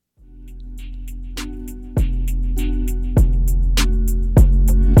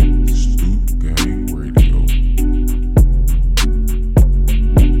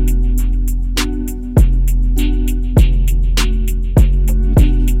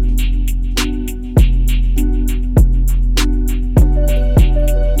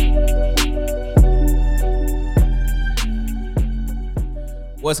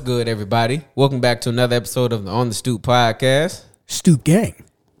What's good, everybody? Welcome back to another episode of the On the Stoop podcast. Stoop Gang.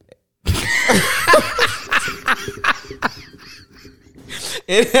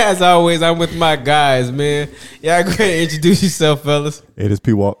 And as always, I'm with my guys, man. Y'all go ahead and introduce yourself, fellas. It is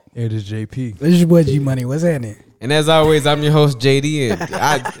P-Walk. It is JP. This is your boy G Money. What's happening? And as always, I'm your host, JD.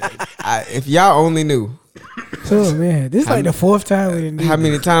 And if y'all only knew Oh man, this is like the fourth time we done did how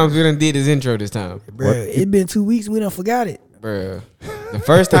many times we done did this intro this time. Bruh, it been 2 weeks. We done forgot it. Bruh. The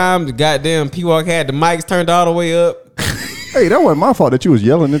first time the goddamn P-Walk had the mics turned all the way up. Hey, that wasn't my fault that you was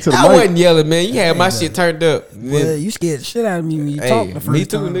yelling into the I mic. wasn't yelling, man. You had my shit turned up. Well, you scared the shit out of me when you Hey, talked the first me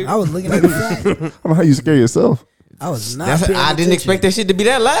too, time. nigga. I was looking at the phone. I don't know how you scare yourself. I was not. I paying didn't attention. expect that shit to be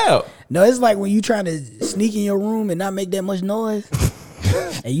that loud. No, it's like when you trying to sneak in your room and not make that much noise,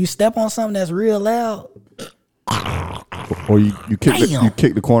 and you step on something that's real loud. Or you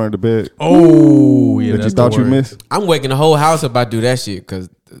kick the corner of the bed Oh, yeah. that you thought you missed. I'm waking the whole house up. I do that shit because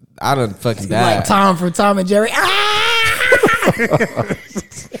I done fucking died. Like Tom from Tom and Jerry.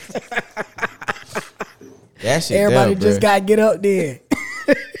 That shit. Everybody dumb, just bruh. gotta get up there.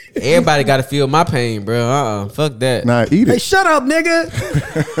 Everybody got to feel my pain, bro. Fuck that. Nah, eat Hey, it. shut up, nigga.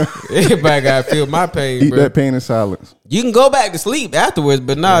 Everybody got to feel my pain, Eat bro. that pain in silence. You can go back to sleep afterwards,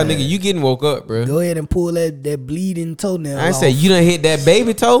 but nah, nigga, you getting woke up, bro. Go ahead and pull that bleeding toenail. I ain't off. say you done hit that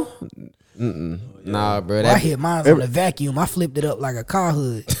baby toe. Nah, bro. I hit mine on the vacuum. I flipped it up like a car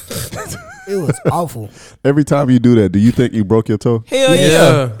hood. It was awful. Every time you do that, do you think you broke your toe? Hell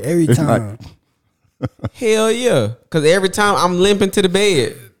yeah. Every It's time. Hell yeah. Because every time I'm limping to the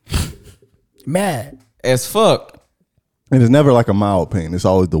bed Mad. as fuck. And it's never like a mild pain. It's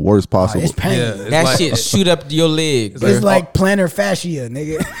always the worst possible. It's pain. Yeah, it's That like, shit shoot up your leg. It's bruh. like plantar fascia,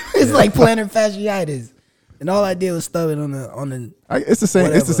 nigga. It's like plantar fasciitis. And all I did was stub it on the It's the same.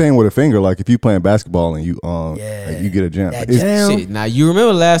 It's whatever. the same with a finger. Like if you playing basketball and you Yeah. like you get a jam. That It's- jam. Shit. Now you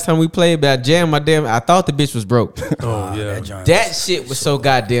remember last time we played, but I jammed my damn. I thought the bitch was broke. oh, yeah. that joint. That shit was so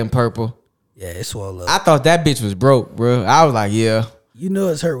goddamn purple. Yeah, it swelled up. I thought that bitch was broke, bro. I was like, yeah, You know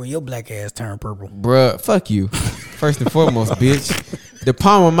it's hurt when your black ass turn purple. bruh, fuck you. First and foremost, bitch. The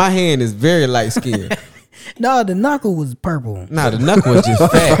palm of my hand is very light skinned. No, the knuckle was purple. Nah, the knuckle was just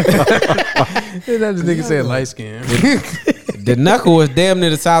fat. That nigga said light skin. The knuckle was damn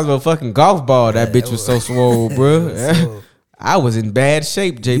near the size of a fucking golf ball. That bitch was so swole, bro. So, I was in bad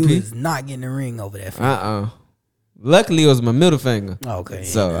shape, you JP. was not getting the ring over that finger. Luckily, it was my middle finger. Okay.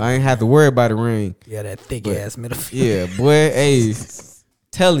 So I ain't have to worry about the ring. Yeah, that thick ass middle finger. Yeah, boy. Hey,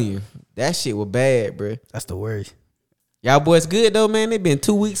 telling you, that shit was bad, bro. That's the worst. Y'all boys good though, man. It been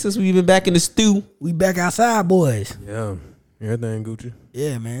 2 weeks since we been back in the stew. We back outside, boys. Yeah. Everything Gucci.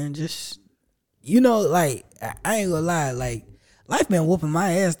 Yeah, man. Just like I ain't gonna lie, like life been whooping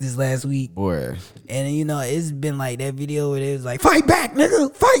my ass this last week. Boy. And it's been like that video where it was like, fight back,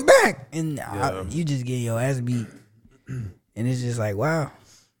 nigga, fight back. And you just get your ass beat. And it's just like, wow,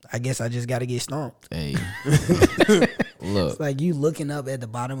 I guess I just got to get stomped. Hey. Look. It's like you looking up at the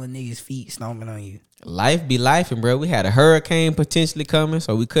bottom of niggas' feet stomping on you. Life be life, and bro, we had a hurricane potentially coming,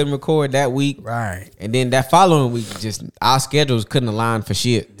 so we couldn't record that week. Right. And then that following week, just our schedules couldn't align for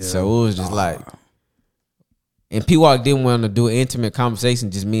shit. Yeah. So it was just like, and P-Walk didn't want to do an intimate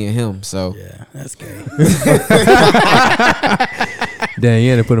conversation, just me and him. So Yeah, that's gay. Damn, you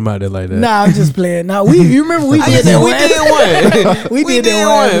had to put him out there like that. Nah, I'm just playing. Nah, you remember we did that we did one. We did that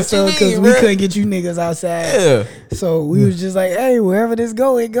one episode because we bro. couldn't get you niggas outside. Yeah, So we was just like, hey, wherever this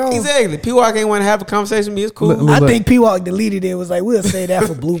go, it go. exactly. P-Walk ain't want to have a conversation with me. It's cool. Look, I think P-Walk deleted it. Was like, we'll say that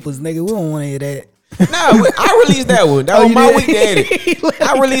for bloopers, nigga. We don't want to hear that. Nah, I released that one. That was you my did? week to edit.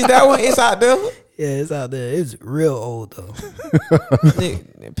 I released that one. It's out there. Yeah, it's out there. It's real old though.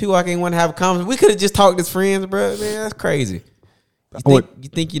 P-Walk ain't want to have a conversation. We could have just talked as friends, bro. Man, that's crazy. You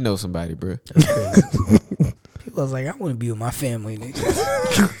think you know somebody, bro? People was like, I want to be with my family,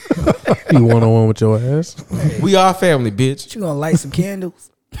 nigga. You one-on-one with your ass? We are family, bitch. You gonna light some candles?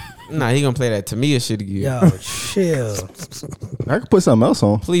 Nah, he gonna play that Tamia shit again. Yo, chill. I could put something else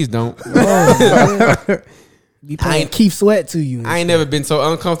on. Please don't. Oh, be I playing ain't- Keith Sweat to you. I ain't never been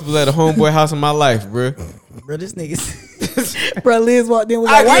so uncomfortable at a homeboy house in my life, bro. Bro, this nigga. Bro, Liz walked in was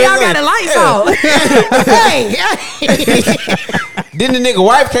I like, why y'all can't got the lights Yeah. out? Hey. Then the nigga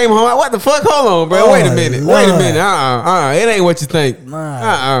wife came home. What the fuck? Hold on, bro. Oh, Wait a minute. Lord. Wait a minute. It ain't what you think.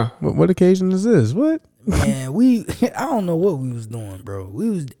 Nah. What occasion is this? What? Man, I don't know what we was doing, bro. We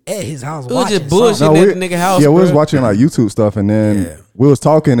was at his house We was watching just bullshitting something. at the nigga house. Yeah, we was bro. watching like YouTube stuff, and then Yeah. we was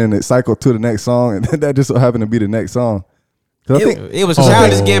talking, and it cycled to the next song, and that just so happened to be the next song. It was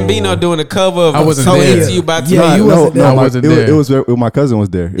Childish Gambino doing a cover of I wasn't So there. Into You by Yeah, you wasn't there. I wasn't there. It was my cousin was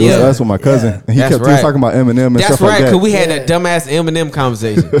there. It was us with my cousin. And he That's was right. talking about Eminem and That's stuff right, like that. because we had that dumbass Eminem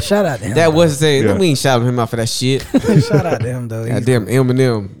conversation. Shout out to him. That wasn't saying, Yeah. we ain't shouting him out for that shit. Shout out to him though. He's- Goddamn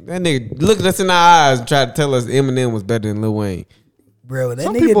Eminem. That nigga looked us in our eyes and tried to tell us Eminem was better than Lil Wayne. Bro, that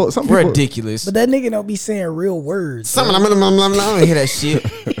Some nigga. people, Ridiculous. But that nigga don't be saying real words. Some I don't hear that shit.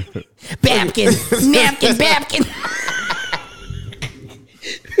 Babkin, napkin, Babkin.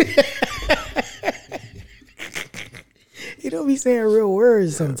 He don't be saying real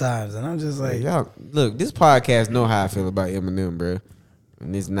words sometimes, and I'm just like, Y'all look, this podcast know how I feel about Eminem, bro.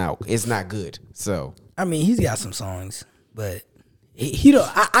 And it's not good. So I mean, he's got some songs, but he don't.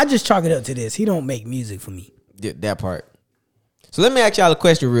 I just chalk it up to this. He don't make music for me. that part. So let me ask y'all a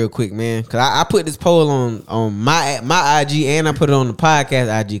question real quick, man. Cause I put this poll on my IG and I put it on the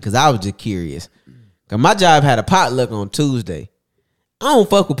podcast IG because I was just curious. Cause my job had a potluck on Tuesday. I don't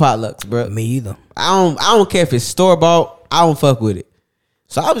fuck with potlucks, bro. Me either. I don't care if it's store bought. I don't fuck with it.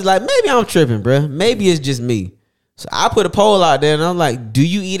 So I was like, maybe I'm tripping, bro. Maybe it's just me. So I put a poll out there and I'm like, do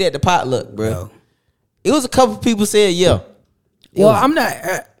you eat at the potluck, bro? No. It was a couple people said yeah. I'm not.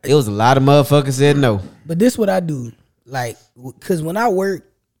 It was a lot of motherfuckers said no. But this what I do, like, cause when I work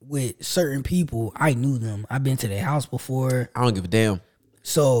with certain people, I knew them. I've been to their house before. I don't give a damn.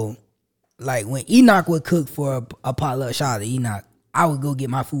 So, like, when Enoch would cook for a potluck, shout out to Enoch, I would go get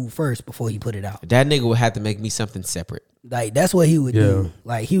my food first before he put it out. That nigga would have to make me something separate. Like, that's what he would do.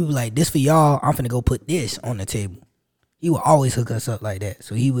 Like, he would be like, this for y'all, I'm finna go put this on the table. He would always hook us up like that.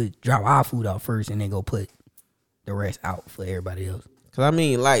 So he would drop our food out first and then go put the rest out for everybody else. Cause I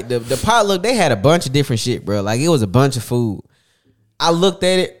mean, like the potluck, they had a bunch of different shit, bro. Like it was a bunch of food. I looked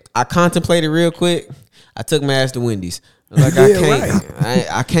at it, I contemplated real quick. I took my ass to Wendy's. I was like, I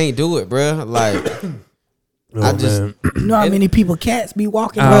can't, I can't do it, bro. Like, I just, man. You know how many people cats be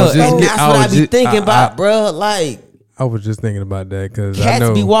walking I around? was just- that's I what I was be just- thinking I- about, bro. Like, I was just thinking about that because I cats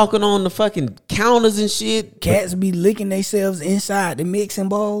know be walking on the fucking counters and shit, Cats be licking themselves inside the mixing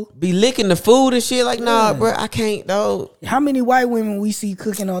bowl. be licking the food and shit. Like, nah, bro, I can't, dog. How many white women we see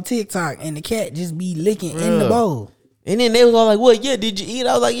cooking on TikTok and the cat just be licking in the bowl? And then they was all like, "What? Yeah, did you eat?"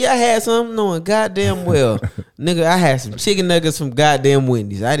 I was like, "Yeah, I had some." Knowing goddamn well, nigga, I had some chicken nuggets from goddamn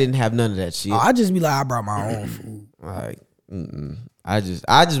Wendy's. I didn't have none of that shit. Oh, I just be like, I brought my own food. Like, I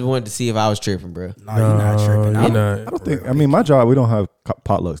just wanted to see if I was tripping, bro. No, you're not tripping. you're not. I don't think. I mean, my job, we don't have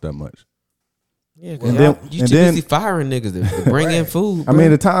potlucks that much. Yeah, And then- you and too then- busy firing niggas to bring in food. I mean,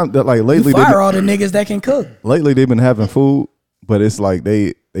 the time that like lately, You fire all the niggas that can cook. they've been having food, but it's like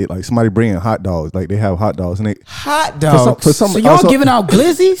they like somebody bringing hot dogs. Like they have hot dogs and they hot for dogs. some So y'all also- giving out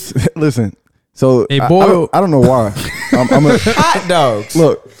glizzies? Listen, so Hey, I boy. don't know why. I'm a, Hot dogs.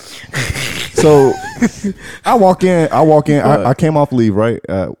 look. So I walk in. I came off leave right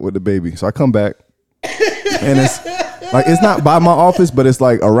with the baby. So I come back, and it's not by my office, but it's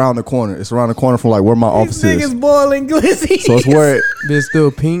like around the corner. It's around the corner from like where my office These is. niggas boiling glizzies. So it's where. They're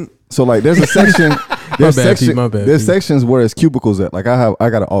still pink. So like there's a section. There's bad, section. Pete, my bad, There's Pete. sections where it's cubicles at. Like I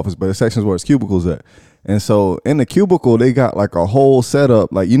got an office, but there's sections where it's cubicles at. And so in the cubicle, they got like a whole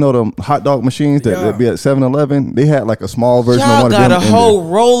setup. Like, you know, them hot dog machines that be at 7-Eleven? They had like a small version of Y'all one got of a them. in whole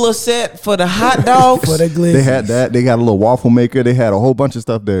roller set for the hot dogs. For the glizzies. They had that. They got a little waffle maker. They had a whole bunch of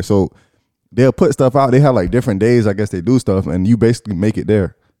stuff there. So they'll put stuff out. They have like different days, I guess they do stuff, and you basically make it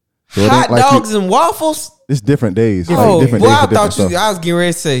there. So it Hot ain't like dogs and waffles. it's different days. Oh, like different boy, days I for different thought you. stuff. I was getting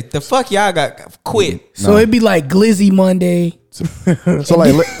ready to say the fuck y'all got quit. So it'd be like Glizzy Monday. So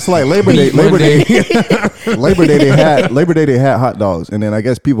like Labor Day, Labor Day they had hot dogs, and then I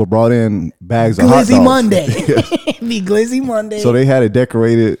guess people brought in bags of hot Glizzy dogs. Monday. Be Glizzy Monday. So they had it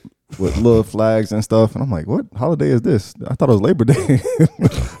decorated with little flags and stuff, and I'm like, what holiday is this? I thought it was Labor Day,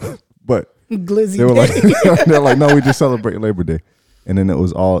 but Glizzy they were Day. like, they're like, no, we just celebrate Labor Day, and then it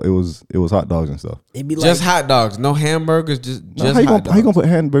was hot dogs and stuff. It'd be like, Just hot dogs, no hamburgers. Just How you hot gonna dogs. put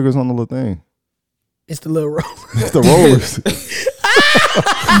hamburgers on the little thing? it's the little roll. It's the rollers.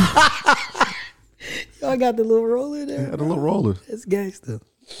 Y'all got the little roller there. Yeah, the little rollers. That's gangster.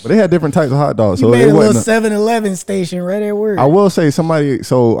 But they had different types of hot dogs. You So made it a little wasn't. 7-Eleven station right at work. I will say somebody.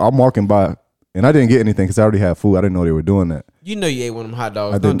 So I'm walking by, and I didn't get anything because I already had food. I didn't know they were doing that. You know you ate one of them hot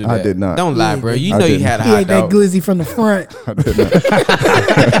dogs. I Don't didn't- do I that. did not. Don't lie, bro. You I know you didn't. had a he hot ate that dog. Glizzy from the front. I did not.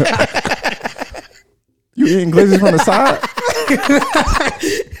 You eating glizzies from the side?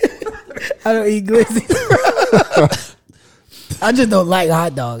 I don't eat Glizzy. I just don't like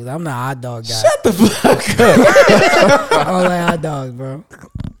hot dogs. I'm not a hot dog guy. Shut the fuck up. I don't like hot dogs, bro.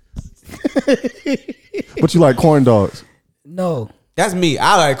 But you like corn dogs? No. That's me.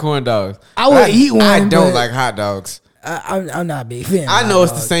 I like corn dogs. I would eat one, I don't but- like hot dogs. I'm not a big fan. I know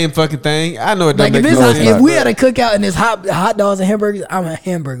it's the same fucking thing. I know it don't Like make if, no sense. if we had a cookout and there's hot dogs and hamburgers, I'm a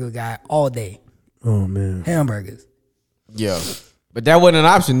hamburger guy all day. Oh man, Hamburgers. Yeah. But that wasn't an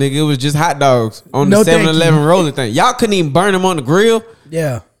option, nigga. It was just hot dogs on No, the thank 7-Eleven you. roller thing. Y'all couldn't even burn them on the grill.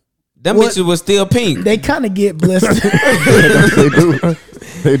 Yeah. Them What? bitches was still pink. They kind of get blistered. They do.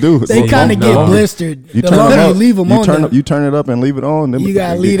 They do. They kind of get blistered. You The turn longer it you up. leave them you on turn there, up, you turn it up and leave it on. you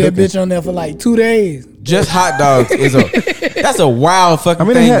gotta leave that bitch on there for like 2 days. Just hot dogs is that's a wild fucking I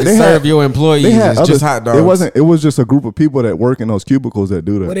mean, thing to serve your employees. They had It's just hot dogs. It was just a group of people that work in those cubicles that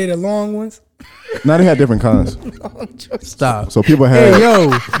do Were that. they the long ones? Now they had different kinds. stop. So people had Hey yo,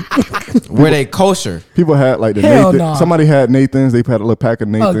 Were they kosher? people had like the Hell Nathan. nah. Somebody had Nathan's. They had a little pack of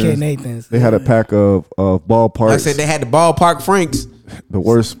Nathan's. Okay, Nathan's. They had a pack of ballparks. Like I said, they had the ballpark Franks. The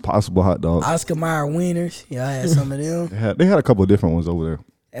worst possible hot dogs. Oscar Mayer wieners. Yeah, I had some of them. They had a couple of different ones over there.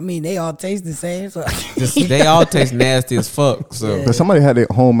 I mean, they all taste the same. So They all taste nasty as fuck. So But somebody had their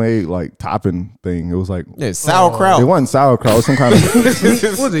homemade like topping thing. It was like yeah, sauerkraut. it wasn't sauerkraut. It was some kind of what's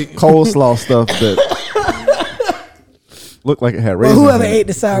it? coleslaw stuff that looked like it had well, raisins. whoever in ate it.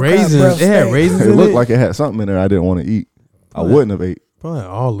 the sauerkraut, Raisins. breath It had stank. raisins. It in looked it? like it had something in there I didn't want to eat. I wouldn't have ate. Probably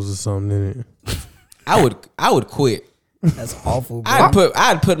olives or something in it. I would quit. That's awful, bro.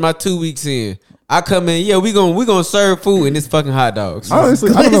 I'd put my 2 weeks in. I come in, yeah, we gonna serve food and it's fucking hot dogs. Honestly,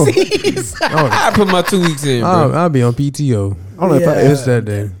 I don't know. I put my 2 weeks in, bro. I'll be on PTO. I don't know Yeah. It's that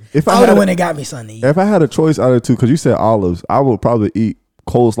day. if I I would had have went and got me something to eat. if I had a choice out of the two, because you said olives, I would probably eat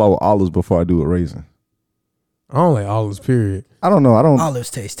coleslaw with olives before I do a raisin. I don't like olives. Period. I don't know. I don't. Olives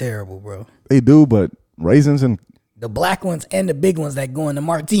taste terrible, bro. They do, but raisins and The black ones and the big ones that go in the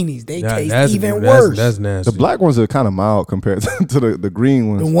martinis, they taste That's even worse. That's nasty. the black ones are kind of mild compared to the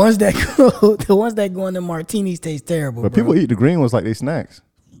green The ones. ones that go in the martinis taste terrible. But bro. people eat the green ones like they snacks.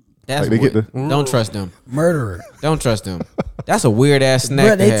 That's Like, they get weird. Don't trust them. murderer. Don't trust them. That's a weird ass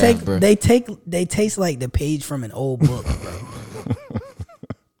snack Bro, to have, bro. they taste like the page from an old book, bro.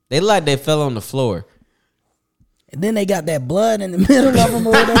 They like they fell on the floor. And then they got that blood in the middle of them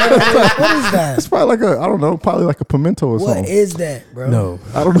or whatever. What is that? It's probably like I don't know, probably like a pimento or What something. is that, bro? no.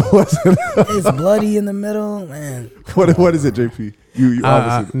 I don't know what's in it. It's bloody in the middle, man. What is it, JP? You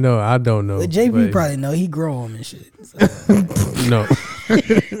obviously No, I don't know. But JP but probably know. He grow them and shit. So. no.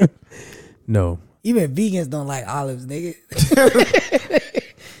 No. Even vegans don't like olives, nigga.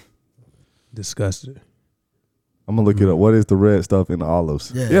 Disgusted. I'm gonna look it up. What is the red stuff in the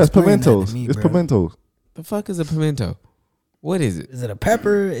olives? Yeah, it's explain that to pimentos. me, It's bro. pimentos. The fuck is a pimento? What is it? Is it a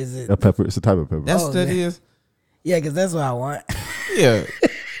pepper? Is it? A pepper. It's a type of pepper. That's Oh, what that man. is. Yeah, because that's what I want. Yeah.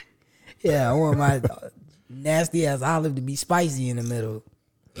 Yeah, I want my nasty ass olive to be spicy in the middle.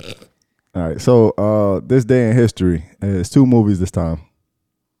 All right. So this day in history, it's 2 movies this time.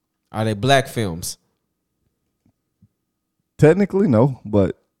 Are they black films? Technically, no,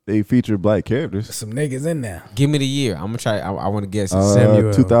 but they feature black characters. Some niggas in there. Give me the year. I'm gonna try. I want to guess.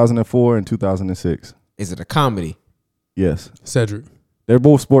 Samuel. 2004 and 2006. Is it a comedy? Yes, Cedric. they're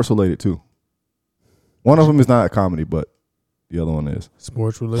both sports related too. One of them is not a comedy, but the other one is.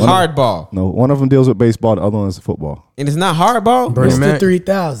 Sports related. Hardball. No, one of them deals with baseball. The other one is football. And it's not hardball. Bernie Mr. Mac.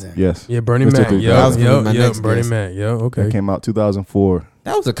 3000. Yes. Yeah, Bernie Mr. Mac. 3000. That was gonna be my Yep. next Bernie guess. Mac. Yeah. That Okay. came out 2004.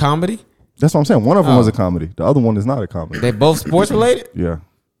 That was a comedy. That's what I'm saying. One of them was Oh. a comedy. The other one is not a comedy. They both sports related. Yeah.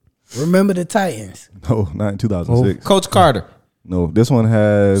 Remember the Titans. No, not in 2006. Coach Carter. No, this one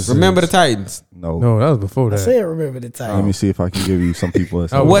has. Remember the Titans. No. No, that was before I that. said remember the Let Titans. me see if I can give you some people.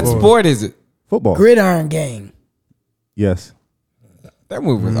 That Oh, What boy. sport is it? Football. Gridiron Gang. Yes. That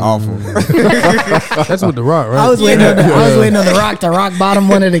movie was awful. That's with the Rock, right? I was waiting on the Rock to rock bottom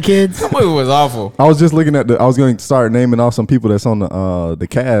one of the kids. That movie was awful. I was just looking at I was going to start naming off some people that's on the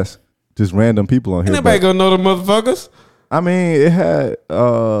cast. Just random people on here. Anybody but- gonna know the motherfuckers? I mean, it had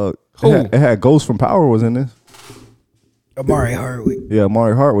it had Ghost from Power was in this. Amari Hardwick. Yeah,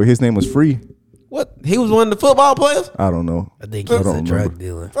 Amari Hartway. His name was Free. What? He was one of the football players. I don't know. I think he was don't a drug remember.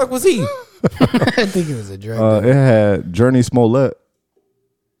 dealer. Fuck was he? I think he was a drug dealer. It had Journey Smollett.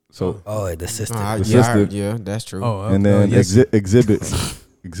 So Oh, the sister. Yeah, sister. yeah, that's true. Oh, and then yes. Exhibit.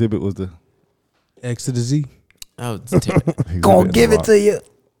 Exhibit was the. X to the Z. That was terrible. Gonna give it to you.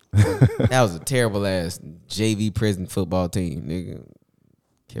 That was a terrible ass JV prison football team, nigga.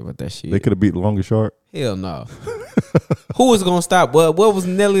 Care about that shit. They could have beat Longest Shark. Hell no. Who was gonna stop? What was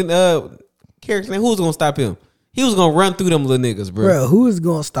Nelly character's name? Who was gonna stop him? He was gonna run through them little niggas, bro. Bro, who is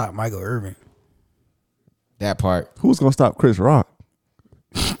gonna stop Michael Irvin? That part. Who's gonna stop Chris Rock?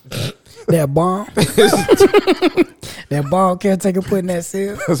 That bomb. That bomb caretaker put in that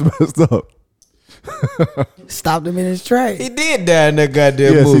cell. That's messed up. Stopped him in his track. He did die in that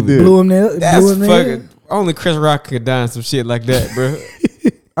goddamn Yes, he movie. did. Blew him there. That's blew him there. fucking. Only Chris Rock could die in some shit like that, bro.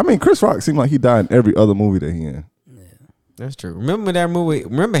 I mean, Chris Rock seemed like he died in every other movie that he in. That's true. Remember that movie?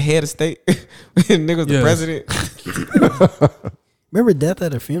 Remember Head of State? When nigga was the president. Remember Death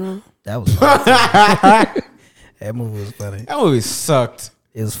at a Funeral? That was funny. That movie was funny. That movie sucked.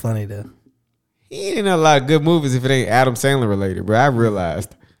 It was funny though. He ain't in a lot of good movies if it ain't Adam Sandler related, bro. I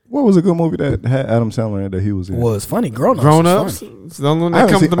realized. What was a good movie that had Adam Sandler in that he was in? Well, it's funny. Grown Ups. It's the only one that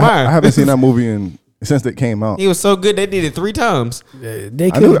comes to mind. I haven't seen that movie since it came out. He was so good they did it 3 times.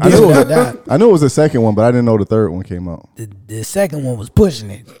 They couldn't do without that. I knew it was the second one, but I didn't know the third one came out. The second one was pushing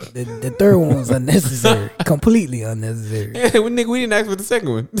it. The third one was unnecessary. Completely unnecessary. Yeah, we didn't ask for the second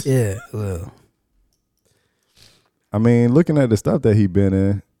one. Yeah, well. I mean, looking at the stuff that he been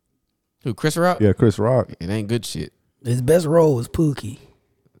in. Who, Chris Rock? Yeah, Chris Rock. It ain't good shit. His best role was Pookie.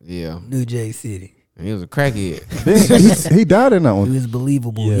 Yeah. New Jack City. And he was a crackhead. he died in that one. He was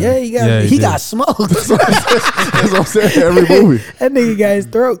believable. Yeah. He got smoked. That's what I'm saying. Every movie. That nigga got his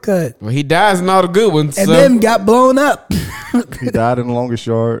throat cut. Well, he dies in all the good ones. And so. then got blown up. He died in The Longest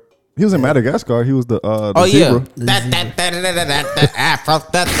Yard. He was in Madagascar. He was the zebra.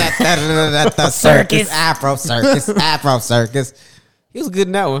 Circus. Afro circus. He was good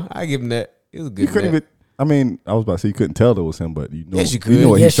in that one. I give him that. He was good. You couldn't even. I mean, I was about to say you couldn't tell it was him, but you know, yes, you could. You know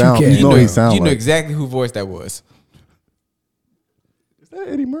what Yes, he sound. you can. You know what he sound. You know like. exactly who voice that was. Is that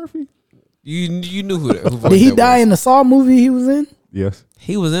Eddie Murphy? You knew who voiced Did he that die was. in the Saw movie he was in? Yes.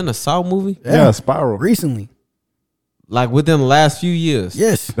 He was in a Saw movie? Yeah, Spiral. Recently. Like within the last few years.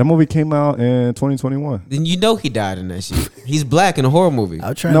 Yes. That movie came out in 2021. Then you know he died in that shit. He's black in a horror movie. I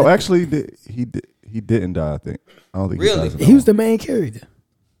was trying No, to, actually, he didn't die. I think. I don't think Really? He, dies in that he was one. the main character.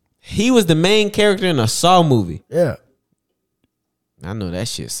 He was the main character in a Saw movie. Yeah. I know that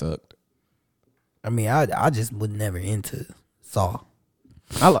shit sucked. I mean, I just was never into Saw.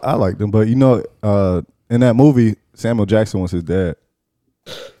 I liked him, but you know, in that movie, Samuel Jackson was his dad.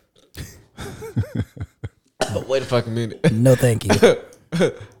 Wait a fucking minute. No, thank you.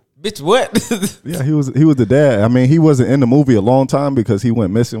 Bitch, what? Yeah, he was the dad. I mean, he wasn't in the movie a long time because he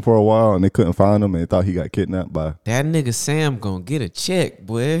went missing for a while and they couldn't find him and they thought he got kidnapped by. That nigga Sam gonna get a check,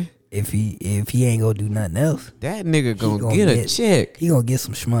 boy. If he ain't gonna do nothing else, That nigga gonna get a check. he gonna get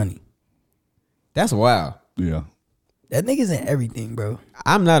some shmoney. That's wild. Yeah. That nigga's in everything, bro.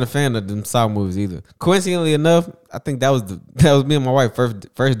 I'm not a fan of them Saw movies either. Coincidentally enough, I think that was me and my wife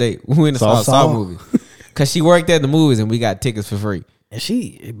first date. We went to saw a Saw movie because she worked at the movies and we got tickets for free. And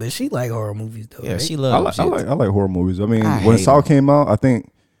she like horror movies though. Yeah, right? she I loves like shit. I like horror movies. I mean, I when hate Saw them. came out, I think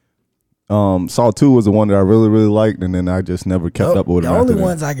Saw 2 was the one that I really, really liked, and then I just never kept up with it. The only after that.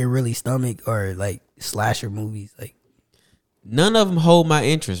 ones I can really stomach are like slasher movies. Like None of them hold my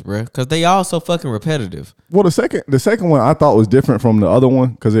interest, bro, because they all so fucking repetitive. Well, the second one I thought was different from the other one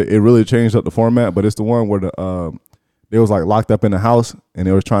because it really changed up the format. But it's the one where they was like locked up in the house and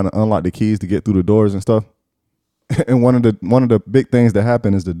they was trying to unlock the keys to get through the doors and stuff. And one of the big things that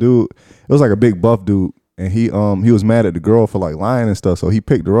happened is the dude, it was like a big buff dude, and he was mad at the girl for like lying and stuff. So he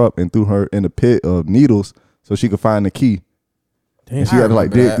picked her up and threw her in the pit of needles so she could find the key. Damn. And she had to like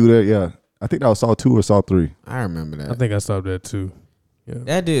dig through there. Yeah, I think that was Saw 2 or Saw 3. I remember that. I think I saw that too. Yeah.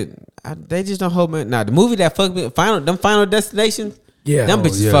 That did. They just don't hold me. Nah, the movie that fucked me. Final Destination. yeah, Them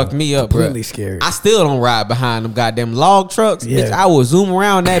bitches fucked me up, bro. completely scary. I still don't ride behind them goddamn log trucks. Yeah. Bitch, I will zoom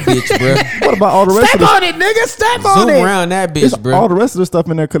around that bitch, bro. What about all the rest Step of the on it, nigga. Step on Zoom it. around that It's bitch, bro. all the rest of the stuff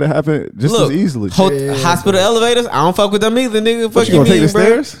in there could have happened just as easily. Hospital elevators. I don't fuck with them either, nigga. What, Fuck you gonna take the bro?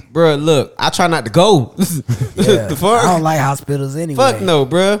 stairs? Bro, look, I try not to go. Yeah. The fuck? I don't like hospitals anyway. Fuck no,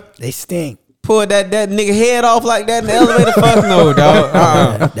 bro. They stink. Pull that nigga head off like that in the elevator. Fuck no,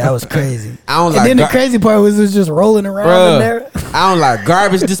 dog. That was crazy. I don't And like then the gar- crazy part was it was just rolling around in there. Bruh, I don't like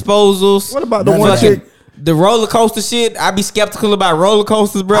garbage disposals. What about the None one of chick? that. The roller coaster shit, I be skeptical about roller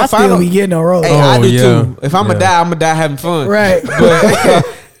coasters, bro. I still be getting a roller. Hey, I Oh, do yeah. too. If I'm gonna die, I'm gonna die having fun. Right. But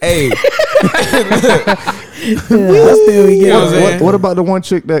hey, I still be You know what I'm getting. saying? What about the one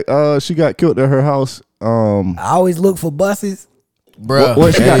chick that she got killed at her house? I always look for buses. bro,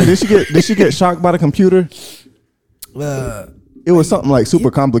 What she got? Did she get shocked by the computer? It was something like super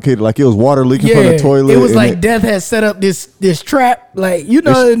complicated. Like it was water leaking from the toilet. it was and like Death had set up this trap. Like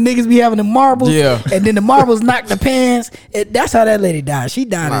the niggas be having the marbles, Yeah. and then the marbles knock the pans. That's how that lady died. She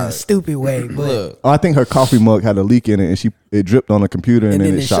died in a stupid way, but look, I think her coffee mug had a leak in it, and it dripped on the computer, and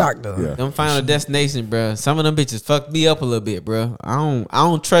then it shocked her. Yeah. them Final Destination, bro. Some of them bitches fucked me up a little bit, bro. I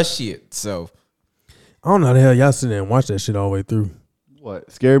don't trust shit. So I don't know how the hell y'all sit there and watch that shit all the way through.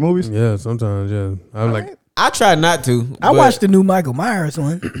 What, scary movies? Yeah, sometimes, yeah. I'm like, I try not to. I but watched the new Michael Myers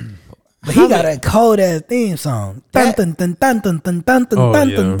one. But he got a cold ass theme song. Them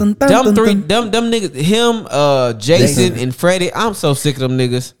niggas, him, Jason and Freddie. I'm so sick of them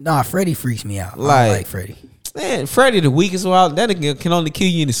niggas. Nah, Freddie freaks me out. I don't like Freddie. Man, Freddie the weakest one. That nigga can only kill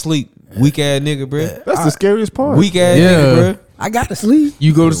you in the sleep. Weak ass nigga, bro. That's the scariest part. Weak ass nigga, bro. I got to sleep.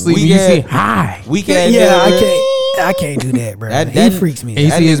 You go to sleep and you see hi. Weak ass nigga. I can't do that, bro. He freaks me out. And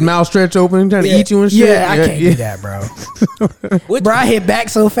you see his mouth stretch open trying to eat you and shit. Yeah, I can't do that, bro. Bro, I hit back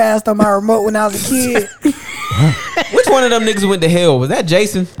so fast on my remote when I was a kid. Which one of them niggas went to hell? Was that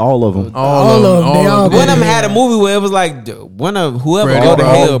Jason? All of them. All of them. One of them had a movie where it was like one of whoever Freddy go to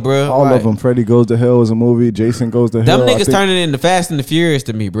hell, bro. All of them. Freddie Goes to Hell is a movie. Jason Goes to Hell. Them niggas turning into Fast and the Furious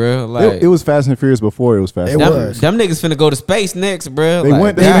to me, bro. Like it was Fast and Furious before it was Fast. Them niggas finna go to space next, bro. They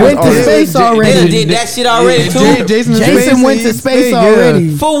went to space already. They did that shit already too. Jason went to space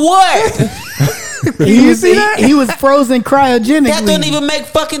already. For what? He was frozen cryogenically. That don't even make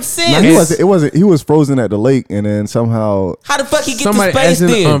fucking sense. No, it wasn't. He was frozen at the lake, and then somehow how the fuck he get somebody to space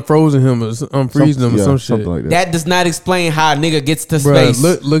then? Unfrozen him or unfreezing him or some shit. Something like that. That does not explain how a nigga gets to Bruh,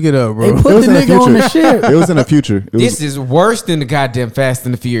 space. Look it up, bro. They put the nigga on the ship. It was in the future. This is worse than the goddamn Fast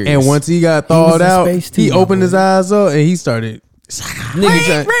and the Furious. And once he got thawed out, he opened his eyes up and he started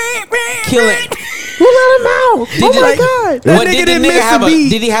nigga killing. Who let him out? Oh my god! That nigga didn't miss a beat.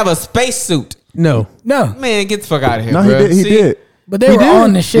 Did he have a space suit? No. Man, get the fuck out of here. No, bro. he did. But they were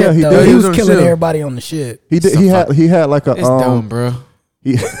on the ship. Yeah, though. He was on the killing ship. everybody on the ship. He did. He had like a It's dumb, bro.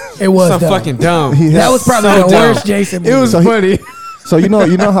 It was so dumb. fucking dumb. That was probably so the dumb. worst Jason movie. It was funny. So you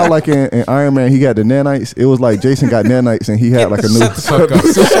know how like in Iron Man he got the nanites. It was like Jason got nanites and he had like a new. Shut the fuck up.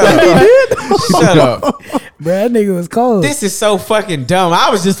 Shut up. Bro, that nigga was cold. This is so fucking dumb. I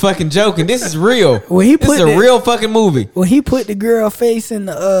was just fucking joking. This is real. When This is a real fucking movie. When he put the girl face in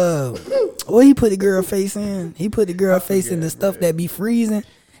the what he put the girl face in? He put the girl face in the stuff that be freezing.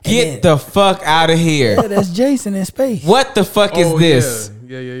 Get the fuck out of here. Yeah, that's Jason in space. What the fuck is this?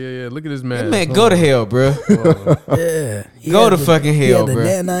 Yeah. Look at this man. Man, go to hell, bro. Yeah. Go to fucking hell, the bro.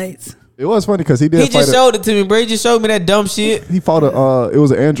 nanites. It was funny because he did. He just showed it to me, bro. He just showed me that dumb shit. He fought it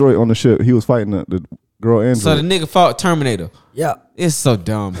was an android on the ship. He was fighting the girl android. So the nigga fought Terminator. Yeah. It's so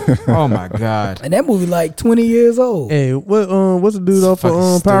dumb. Oh my god. And that movie like 20 years old. Hey, what's the dude off of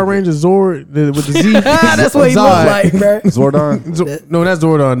fucking Power stupid. Rangers Zord with the Z? That's what he looked like, bro. Zordon. No, that's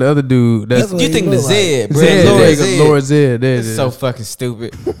Zordon. The other dude. That's what You he think the look like. Zed, bro? Zed. Lord There you Zed. go, Lord Zed. There it It's is. so fucking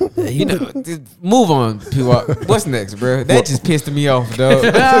stupid. You know, just move on, people. What's next, bro? That just pissed me off, dog.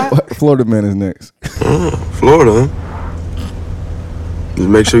 Florida man is next. Florida, huh? Just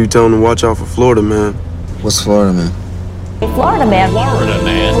make sure you tell them to watch out for Florida, man. What's Florida man? Florida man. Florida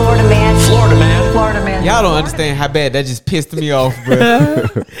man. Florida man. Florida man. Florida man. Y'all don't understand how bad that just pissed me off, bro.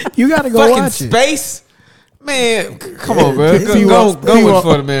 You gotta go Fucking watch it. space, man. Come on, bro. Go with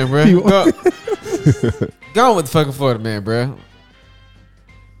Florida man, bro. Go with the fucking Florida man, bro.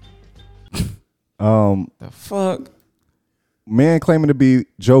 The fuck. Man claiming to be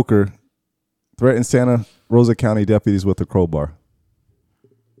Joker threatened Santa Rosa County deputies with a crowbar.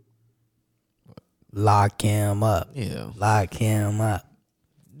 Lock him up. Yeah. Lock him up.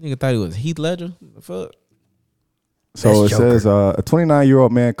 Nigga thought he was Heath Ledger. The fuck. So That's it says a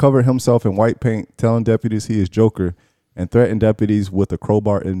 29-year-old man covered himself in white paint, telling deputies he is Joker, and threatened deputies with a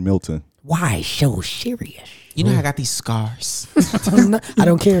crowbar in Milton. Why so serious? You know I got these scars. I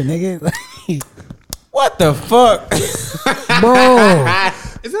don't care, nigga. What the fuck, Bro.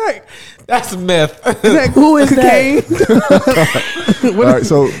 Is that? That's meth. Who is that? All right,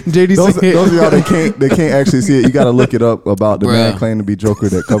 so JD those said- of y'all that can't actually see it, you got to look it up about the man Bruh. claiming to be Joker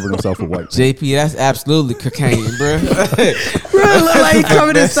that covered himself in white paint. JP, that's absolutely cocaine, bro. Bro, look like he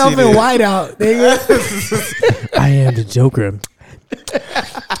covered That himself shit in is. whiteout, nigga. I am the Joker.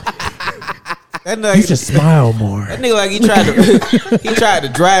 That You nigga, should smile more. that nigga like he tried to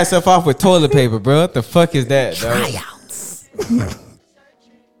dry himself off with toilet paper, bro. What the fuck is that, dog?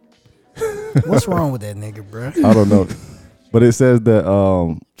 What's wrong with that nigga, bro? I don't know, but it says that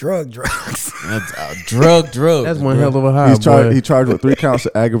Drugs. That's drug. That's one hell of a high, he's boy. charged with 3 counts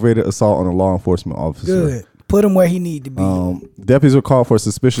of aggravated assault on a law enforcement officer. Good. Put him where he need to be. Deputies were called for a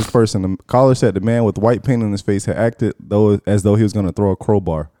suspicious person. The caller said the man with white paint on his face had acted as though he was going to throw a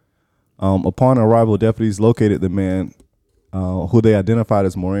crowbar. Upon arrival, deputies located the man, who they identified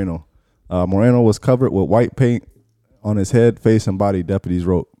as Moreno. Moreno was covered with white paint on his head, face, and body. Deputies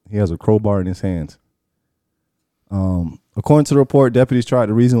wrote he has a crowbar in his hands. According to the report, deputies tried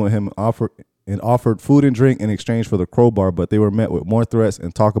to reason with him and offered food and drink in exchange for the crowbar, but they were met with more threats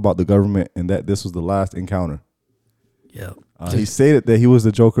and talk about the government and that this was the last encounter. Yeah. He stated that he was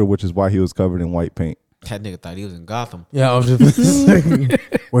the Joker, which is why he was covered in white paint. That nigga thought he was in Gotham. Yeah, I was just saying,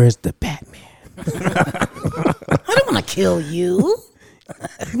 where's the Batman? I don't want to kill you.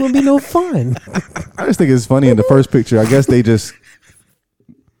 It won't be no fun. I just think it's funny in the first picture. I guess they just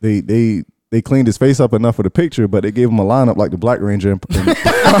they cleaned his face up enough for the picture, but they gave him a lineup like the Black Ranger.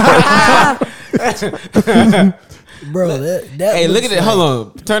 Bro, that Hey, look at it. Hold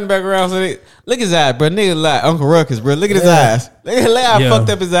on. Turn it back around. Look at his eyes, bro. Nigga like Uncle Ruckus, bro. Look at his eyes. Look how fucked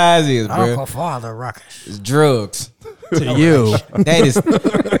up his eyes is, bro. Uncle Father Ruckus. It's drugs. To you.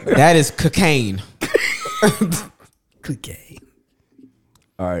 That is cocaine. Cocaine.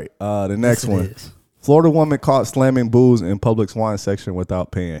 All right, the next one. Florida woman caught slamming booze in Publix wine section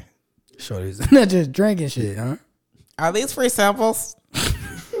without paying. Shorty's not just drinking shit, huh? Are these free samples?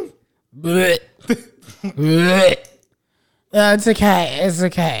 It's okay. It's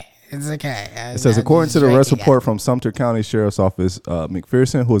okay. It's okay. It says, according to the arrest report from Sumter County Sheriff's Office,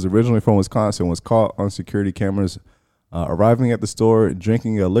 McPherson, who is originally from Wisconsin, was caught on security cameras arriving at the store,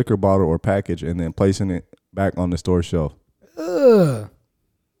 drinking a liquor bottle or package, and then placing it back on the store shelf. The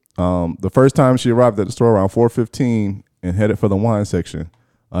first time she arrived at the store around 4:15 and headed for the wine section,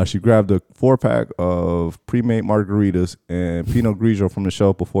 she grabbed a 4-pack of pre-made margaritas and Pinot Grigio from the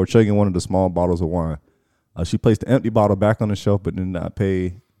shelf before chugging one of the small bottles of wine. She placed the empty bottle back on the shelf but did not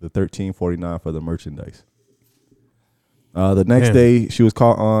pay the $13.49 for the merchandise. The next day, she was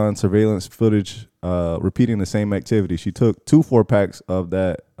caught on surveillance footage repeating the same activity. She took 2 4-packs of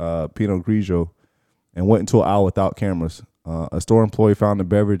that Pinot Grigio and went into an aisle without cameras. A store employee found the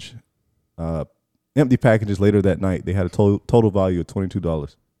beverage empty packages later that night. They had a total value of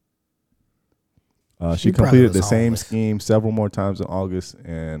 $22. She completed the same scheme several more times in August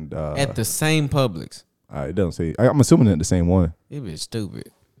and at the same Publix. It doesn't say. I'm assuming at the same one. It was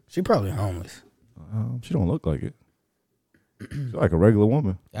stupid. She probably homeless. She don't look like it. She's like a regular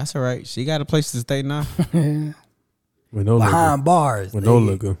woman. That's all right. She got a place to stay now. With no behind bars. With no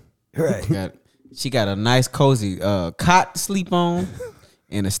liquor. Right. She got a nice cozy cot to sleep on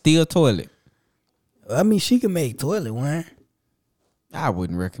and a steel toilet. I mean, she can make toilet wine. I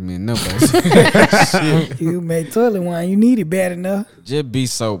wouldn't recommend nobody. Shit. You make toilet wine. You need it bad enough. Just be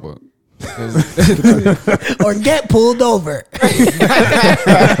sober. Or get pulled over.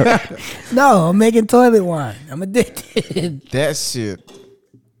 No, I'm making toilet wine. I'm addicted. That shit.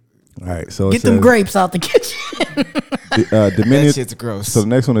 All right, so get them grapes out the kitchen. That shit's gross. So the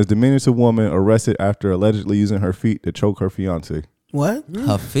next one is diminutive woman arrested after allegedly using her feet to choke her fiance. What?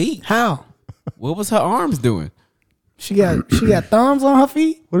 Her feet? How? What was her arms doing? She got thumbs on her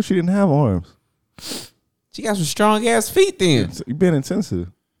feet? What if she didn't have arms? She got some strong ass feet then. You've been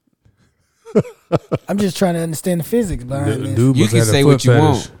insensitive. I'm just trying to understand the physics behind this. You can say what you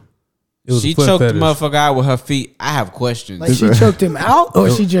want. She choked the motherfucker out with her feet. I have questions. Like she choked him out or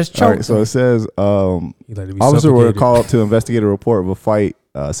she just choked him? So it says officers were called to investigate a report of a fight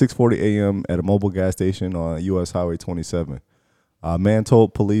 6:40 a.m. at a mobile gas station on U.S. Highway 27. A man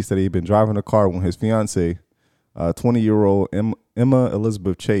told police that he'd been driving a car when his fiancee, 20-year-old Emma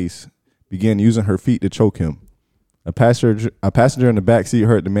Elizabeth Chase, began using her feet to choke him. A passenger in the back seat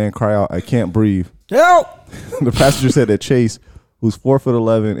heard the man cry out, "I can't breathe." Help! The passenger said that Chase, who's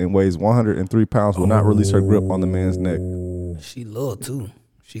 4'11" and weighs 103 pounds, will not release her grip on the man's neck. She little too.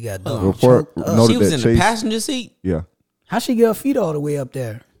 She got the report noted she was that in Chase, the passenger seat? Yeah. How she get her feet all the way up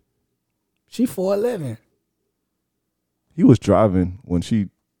there? She 4'11". He was driving when she.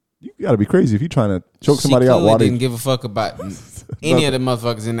 You gotta be crazy if you trying to choke somebody out. She didn't give a fuck about any of the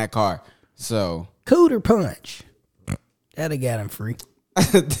motherfuckers in that car. So cooter punch. That'd have got him free.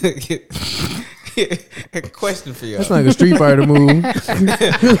 A question for y'all. That's like a Street Fighter move. I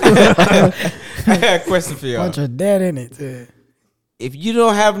got a question for y'all. Bunch of that in it too. If you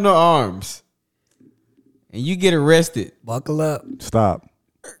don't have no arms and you get arrested, buckle up. Stop.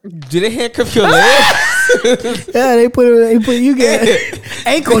 Do they handcuff your legs? Yeah, they put you get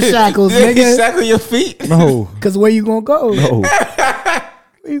ankle shackles, Did they nigga. shackle your feet? No. Cause where you gonna go? No.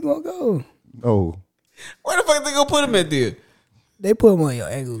 Where you gonna go? No. Where the fuck they gonna put him at there? They put them on your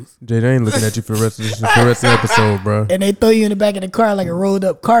ankles. Jay, they ain't looking at you for the rest of the episode, bro. And they throw you in the back of the car like a rolled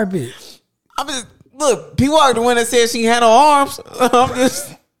up carpet. Look, P Walker, the one that said she had no arms.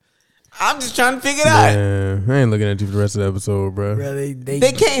 I'm just trying to figure it out. I ain't looking at you for the rest of the episode, bro. They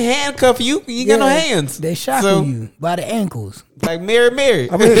can't handcuff you. You got no hands. They shackle you by the ankles. Like Mary.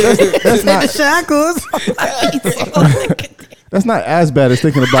 I mean, that's not shackles. That's not as bad as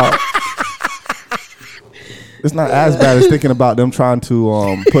thinking about. It's not as bad as thinking about them trying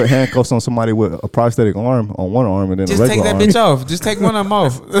to put handcuffs on somebody with a prosthetic arm on one arm and then just a regular arm. Just take that bitch off. Just take one of them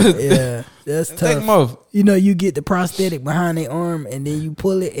off. Yeah, that's tough. Take them off. You know, you get the prosthetic behind their arm and then you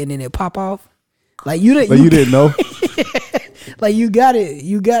pull it and then it pop off. Like you didn't. Like you didn't know. Like you got it.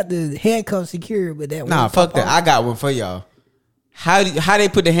 You got the handcuff secured, but that. Nah, fuck that. I got one for y'all. How they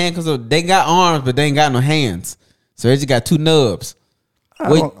put the handcuffs on? They got arms, but they ain't got no hands. So they just got two nubs. I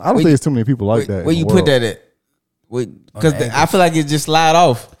don't think there's too many people like that. Where you put that at? Because I feel like it just slide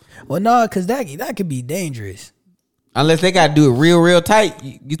off. Well, no, because that could be dangerous. Unless they got to do it real tight.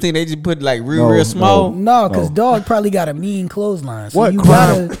 You think they just put like real small? No, because dog probably got a mean clothesline. So What you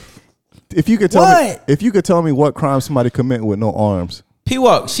crime? gotta. If you could tell me what crime somebody commit with no arms.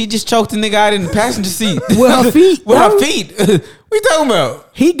 P-Walk, she just choked the nigga out in the passenger seat. With her feet. With her feet. What you talking about?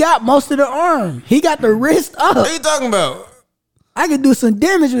 He got most of the arm. He got the wrist up. What you talking about? I could do some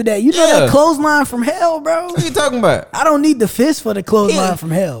damage with that. You know that clothesline from hell, bro? What you talking about? I don't need the fist for the clothesline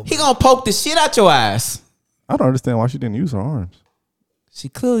from hell. He gonna poke the shit out your ass. I don't understand why she didn't use her arms. She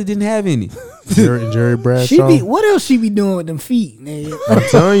clearly didn't have any. Jerry Bradshaw. What else she be doing with them feet, nigga? I'm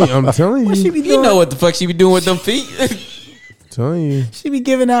telling you. What she be doing? You know what the fuck she be doing with them feet. Telling you. She be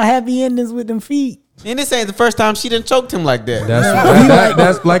giving out happy endings with them feet. And this ain't the first time she done choked him like that.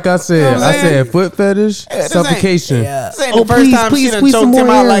 That's like I said. You know what I'm I said foot fetish, suffocation. This ain't the first time she done choked him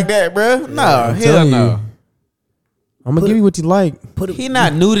out like that, bro. No, hell no. I'm gonna give you what you like. He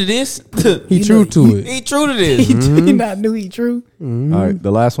not new to this. He true to it. He true to this. He not new. He true. Mm-hmm. All right,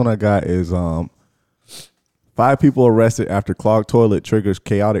 the last one I got is 5 people arrested after clogged toilet triggers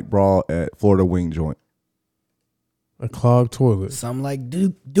chaotic brawl at Florida wing joint. A clogged toilet. Something like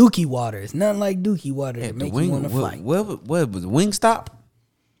Dookie water. It's nothing like Dookie water that make you want to fight. What was the wing stop?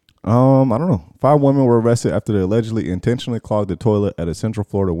 I don't know. 5 women were arrested after they allegedly intentionally clogged the toilet at a Central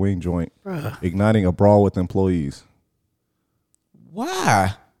Florida wing joint, igniting a brawl with employees.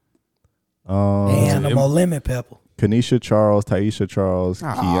 Why? Animal lemon pepper. Kanisha Charles, Taisha Charles,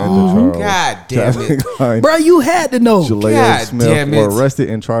 Keandra Charles. God damn it. Klein, bro, you had to know. Jalea Smith were arrested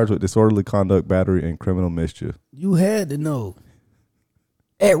and charged with disorderly conduct, battery, and criminal mischief. You had to know.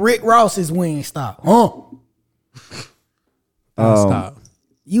 At Rick Ross's wing stop. Stop.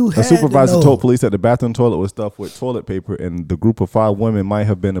 A supervisor told police that the bathroom toilet was stuffed with toilet paper, and the group of 5 women might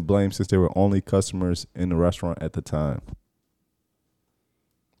have been to blame since they were only customers in the restaurant at the time.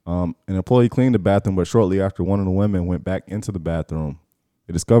 An employee cleaned the bathroom, but shortly after, one of the women went back into the bathroom.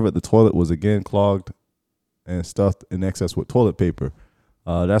 They discovered the toilet was again clogged and stuffed in excess with toilet paper.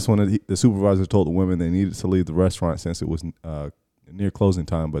 That's when the supervisor told the women they needed to leave the restaurant since it was near closing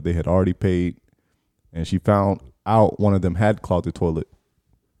time, but they had already paid, and she found out one of them had clogged the toilet.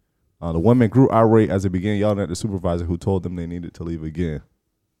 The women grew irate as they began yelling at the supervisor, who told them they needed to leave again.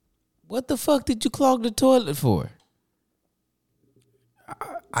 What the fuck did you clog the toilet for?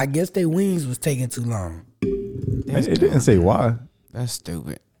 I guess their wings was taking too long. It didn't say why. That's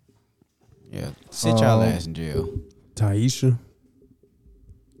stupid. Yeah, sit y'all ass in jail. Taisha.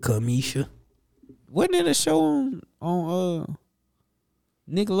 Kamisha. Wasn't it a show on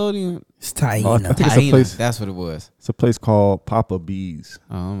Nickelodeon? It's Taina. I think it's a place. That's what it was. It's a place called Papa B's.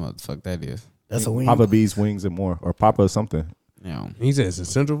 I don't know what the fuck that is. That's a wing. Papa B's Wings and More, or Papa something. Yeah. He said it's in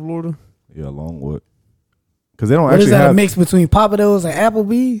Central Florida. Yeah, Longwood. Because they don't What actually is that, have a mix between Papa Do's and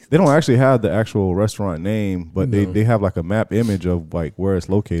Applebee's? They don't actually have the actual restaurant name, but they have like a map image of like where it's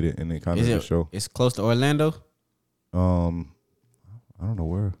located, and they kind of just show. It's close to Orlando. I don't know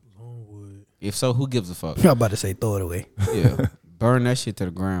where. If so, who gives a fuck? I'm about to say throw it away. Yeah, burn that shit to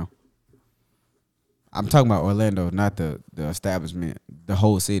the ground. I'm talking about Orlando, not the establishment, the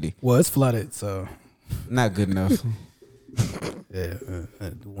whole city. Well, it's flooded, so Not good enough. yeah,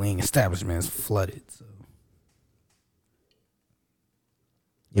 the wing establishment is flooded. So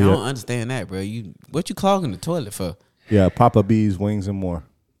I don't understand that, bro. What you clogging the toilet for? Yeah, Papa B's Wings and More.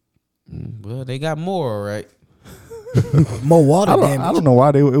 Well, they got more, all right. more water damage. I don't know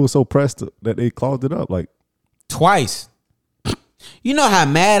why it was so pressed that they clogged it up like Twice. You know how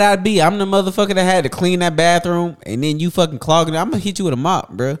mad I'd be? I'm the motherfucker that had to clean that bathroom, and then you fucking clogging it. I'm gonna hit you with a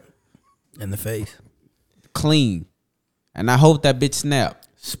mop, bro. In the face. Clean. And I hope that bitch snap.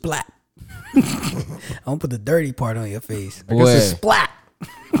 Splat. I'm gonna put the dirty part on your face. Boy, It's splat.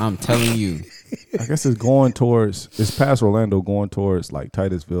 I'm telling you. I guess it's past Orlando, going towards like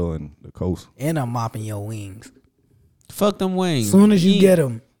Titusville and the coast. And I'm mopping your wings. Fuck them wings. As soon as you get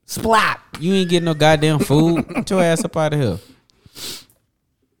them, splat. You ain't getting no goddamn food. Get your ass up out of here.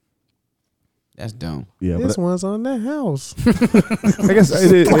 That's dumb. Yeah, This one's on that house. I guess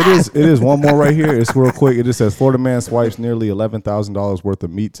it is one more right here. It's real quick. It just says Florida man swipes nearly $11,000 worth of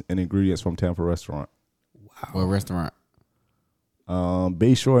meats and ingredients from Tampa restaurant. Wow. What restaurant?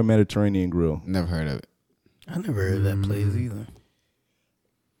 Bayshore Mediterranean Grill. Never heard of it. I never heard of that place either.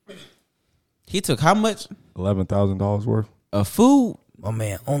 He took how much? $11,000 worth. Of food? My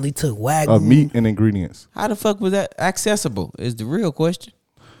man only took Wagyu. Of meat and ingredients. How the fuck was that accessible? Is the real question.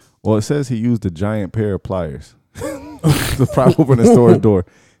 Well, it says he used a giant pair of pliers to pry open the storage door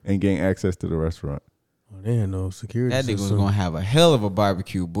and gain access to the restaurant. Oh, they had no security. That nigga was system. gonna have a hell of a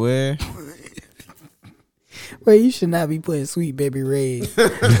barbecue, boy. Wait, you should not be putting Sweet Baby Ray's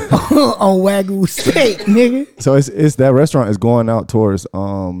on Wagyu steak, nigga. So it's that restaurant is going out towards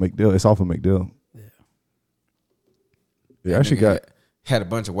McDill. It's off of McDill. Yeah. They actually had a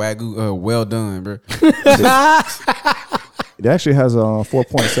bunch of Wagyu. Well done, bro. It actually has a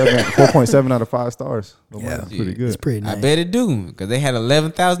 4.7 out of 5 stars. Yeah, it's pretty good. It's pretty nice. I bet it do, because they had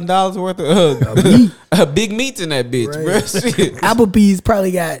 $11,000 worth of big meats in that bitch, Right. bro. Shit. Applebee's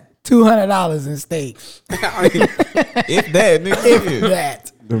probably got $200 in steak. If that, nigga. If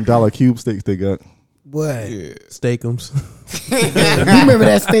that. Them dollar cube steaks they got. What? Yeah. Steakums. You remember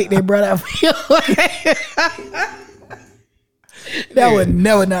that steak they brought out for you? That would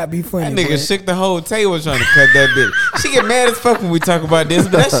never not be funny. That nigga boy. shook the whole table trying to cut that bitch. She get mad as fuck when we talk about this,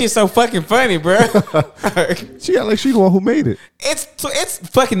 but that shit's so fucking funny, bro. She got like she the one who made it. It's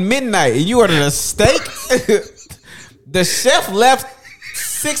fucking midnight and you ordered a steak. The chef left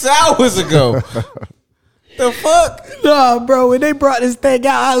 6 hours ago. The fuck? No, bro, when they brought this steak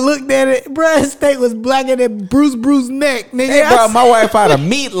out, I looked at it. Bro, this steak was blacker than Bruce's neck, nigga. They brought my wife out a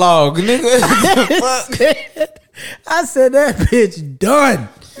meat log, nigga. The fuck? I said that bitch done.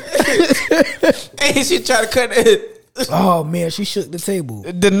 And she tried to cut it. Oh man, she shook the table.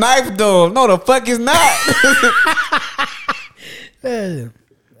 The knife though. No, the fuck is not. Man,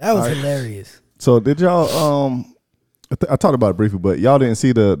 that was hilarious. So did y'all I talked about it briefly, but y'all didn't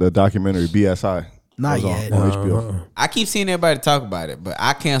see the documentary BSI? Not It was yet. on HBO. I keep seeing everybody talk about it, but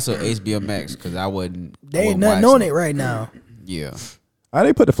I canceled HBO Max because I wasn't. They ain't nothing on it right now. Yeah.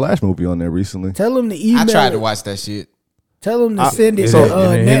 They put the Flash movie on there recently. Tell them to email. I tried to it. watch that shit. Tell them to send it so-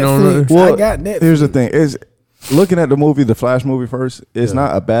 to it ain't on Netflix. Well, I got Netflix. here's the thing: is looking at the movie, the Flash movie first. It's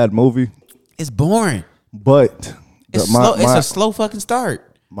not a bad movie, It's boring. but It's slow. It's a slow fucking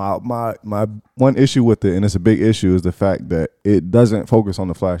start. my one issue with it, and it's a big issue, is the fact that it doesn't focus on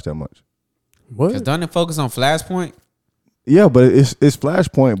the Flash that much. Cause What? don't it focus on Flashpoint? Yeah, but it's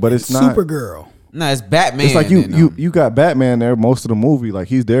Flashpoint, but it's not. Supergirl. No, it's Batman. It's like and, you got Batman there most of the movie, like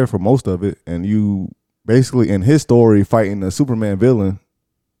he's there for most of it, and you basically in his story fighting the Superman villain.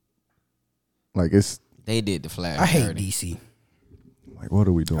 Like they did the Flash. I hate dirty. DC. like, what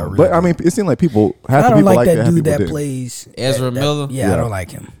are we doing? really But I mean, it seemed like people half I the don't people like like that half dude people that didn't. plays Ezra that- Miller? Yeah, I Yeah. don't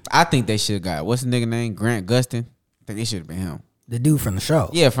like him. I think they should have got what's the nigga name? Grant Gustin. I think it should have been him. The dude from the show.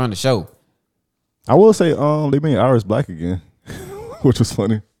 Yeah, from the show. I will say, they made Iris black again, which was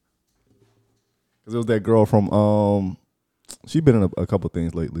funny. Cause it was that girl from she been in a couple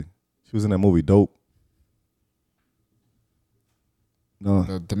things lately. She was in that movie Dope. No,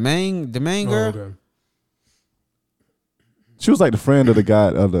 The main girl. Okay. she was like the friend of the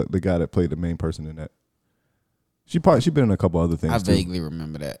guy the guy that played the main person in that. She been in a couple other things I too. vaguely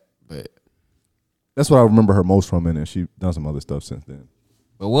remember that, but That's what I remember her most from, and she done some other stuff since then.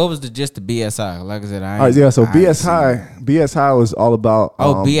 what was just the BSI? Like I said, All right, yeah. So BS High was all about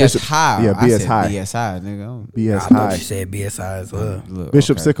BS Bishop, High. Yeah, I BS said High. BSI, nigga. BS I thought High. you said BSI as well. Look,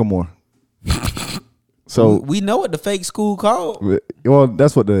 Bishop okay. Sycamore. So we know what the fake school called. well,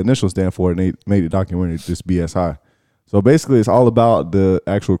 that's what the initials stand for, and they made the documentary just BS High. So basically, it's all about the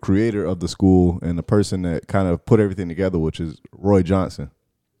actual creator of the school and the person that kind of put everything together, which is Roy Johnson.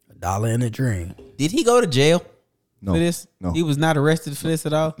 $1 in a dream. Did he go to jail No, for this? no, He was not arrested for this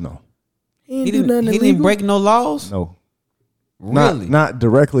at all. no, He He didn't do nothing didn't illegal. break no laws. no. Really? Not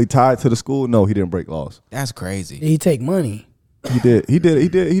directly tied to the school. No, he didn't break laws. That's crazy. Did he take money? He did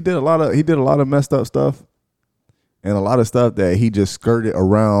a lot of messed up stuff, and a lot of stuff that he just skirted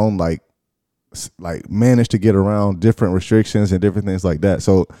around, like managed to get around different restrictions and different things like that.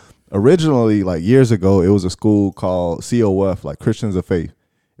 So originally, like years ago, it was a school called COF, like Christians of Faith.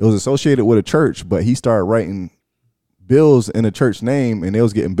 It was associated with a church, but he started writing bills in the church name, and they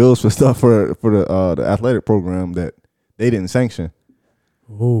was getting bills for stuff for the athletic program that they didn't sanction.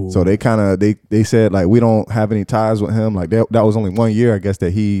 Ooh. So they kind of they said like we don't have any ties with him. Like that was only 1 year, I guess,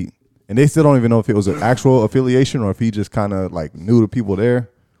 that he, and they still don't even know if it was an actual affiliation or if he just kind of like knew the people there.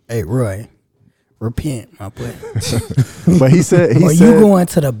 Hey, Roy, repent, my boy. But he said Or you going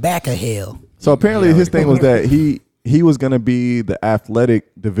to the back of hell. So apparently his thing was that he was gonna be the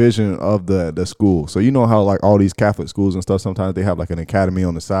athletic division of the school. So you know how like all these Catholic schools and stuff, sometimes they have like an academy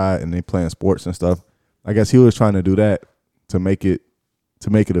on the side and they playing sports and stuff. I guess he was trying to do that to make it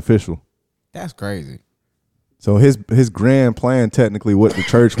official. That's crazy. So his grand plan technically with the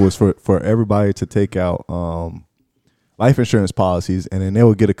church was for everybody to take out life insurance policies, and then they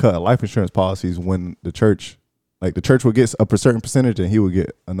would get a cut of life insurance policies when the church would get a certain percentage, and he would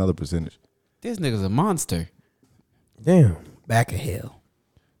get another percentage. This nigga's a monster. Damn. Back of hell.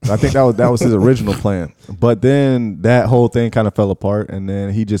 So I think that was his original plan. But then that whole thing kind of fell apart, and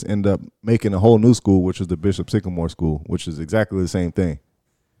then he just ended up making a whole new school, which was the Bishop Sycamore School, which is exactly the same thing.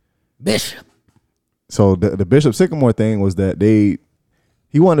 Bishop. So the Bishop Sycamore thing was that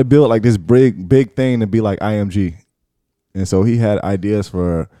he wanted to build like this big thing to be like IMG. And so he had ideas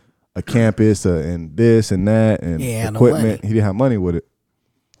for a campus and this and that and equipment. No, he didn't have money with it.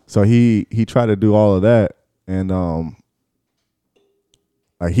 So he tried to do all of that, and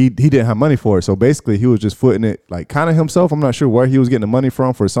like he didn't have money for it. So basically he was just footing it like kind of himself. I'm not sure where he was getting the money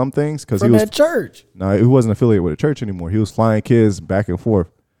from for some things, because he was that church. No, he wasn't affiliated with a church anymore. He was flying kids back and forth.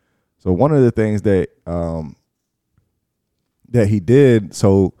 So one of the things that that he did,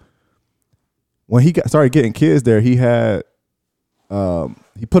 so when he started getting kids there, he had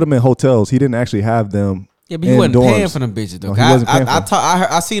he put them in hotels. He didn't actually have them. Yeah, but he wasn't paying for them bitches though. No, he wasn't paying for them.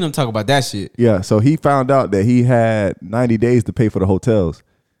 I seen him talk about that shit. Yeah, so he found out that he had 90 days to pay for the hotels.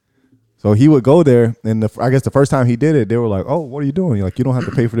 So he would go there, and I guess the first time he did it, they were like, "Oh, what are you doing? You're like, you don't have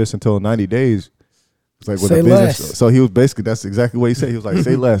to pay for this until 90 days." It's like with Say a business. less. So he was basically, that's exactly what he said. He was like,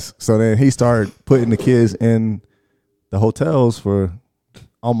 "Say less." So then he started putting the kids in the hotels for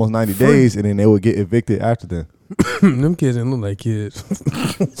almost 90 days, and then they would get evicted after that. Them kids didn't look like kids.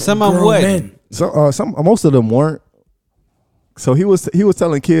 Some of them would. So most of them weren't. So he was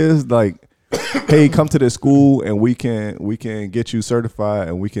telling kids like, "Hey, come to this school and we can get you certified,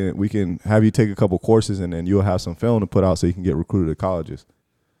 and we can have you take a couple courses, and then you'll have some film to put out so you can get recruited to colleges."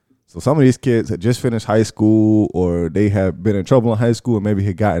 So some of these kids had just finished high school, or they had been in trouble in high school and maybe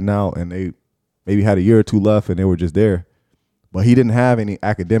had gotten out, and they maybe had a year or two left, and they were just there. But he didn't have any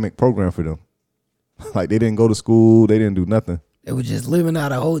academic program for them. Like, they didn't go to school, they didn't do nothing. They were just living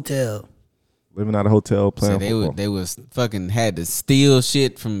out of hotel. Living out of hotel, playing football. They was fucking had to steal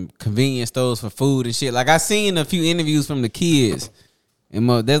shit from convenience stores for food and shit. Like, I seen a few interviews from the kids, and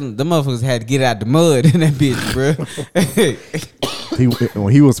the motherfuckers had to get out the mud in that bitch, bro.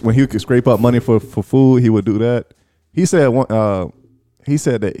 when he could scrape up money for food, he would do that. He said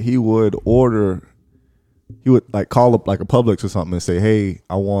that he would like call up like a Publix or something and say, "Hey,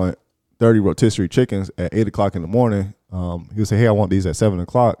 I want 30 rotisserie chickens at 8 o'clock in the morning." He would say, "Hey, I want these at 7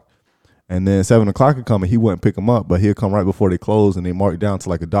 o'clock." And then 7 o'clock would come and he wouldn't pick them up, but he'd come right before they close, and they mark it down to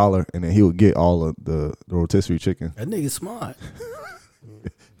like $1, and then he would get all of the rotisserie chicken. That nigga smart.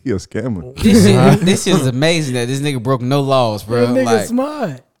 He a scammer. This shit is amazing that this nigga broke no laws, bro. That nigga Like,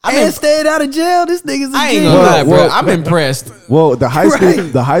 smart. And stayed out of jail. This nigga's in I ain't jail. gonna lie, bro. I'm impressed. Well, the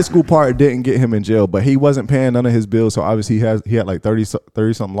high school part didn't get him in jail, but he wasn't paying none of his bills, so obviously he had like 30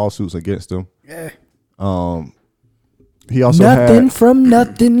 something lawsuits against him. Yeah. He also nothing from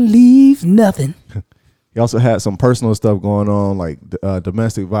nothing leaves nothing. He also had some personal stuff going on, like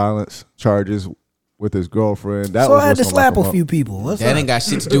domestic violence charges with his girlfriend. So I had to slap a few people. That ain't got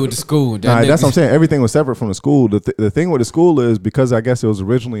shit to do with the school. That's what I'm saying. Everything was separate from the school. The thing with the school is, because I guess it was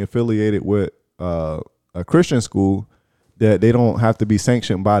originally affiliated with a Christian school, that they don't have to be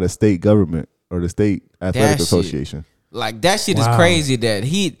sanctioned by the state government or the state athletic association. Like, that shit is crazy that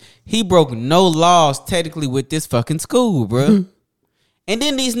he broke no laws technically with this fucking school, bro. And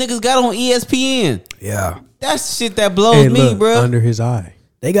then these niggas got on ESPN. Yeah. That's shit that blows me, bro. Under his eye.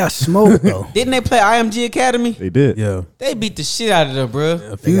 They got smoked though. Didn't they play IMG Academy? They did. Yeah. They beat the shit out of them, bro.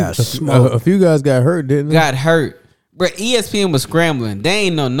 A few guys got hurt, didn't they? Got hurt. Bro, ESPN was scrambling. They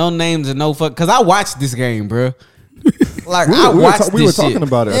ain't know no names and no fuck. Because I watched this game, bro. Like, we were talking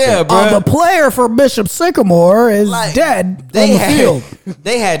about it. Yeah, bro. The player for Bishop Sycamore is dead on the field.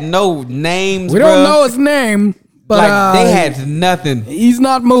 They had no names, We don't know his name, but like, they had nothing. He's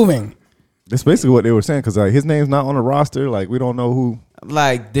not moving. That's basically what they were saying, because his name's not on the roster. Like, we don't know who.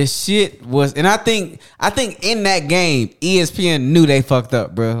 Like, the shit was, and I think in that game, ESPN knew they fucked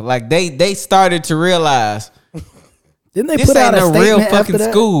up, bro. Like, they started to realize Didn't they this put out ain't a a statement real after fucking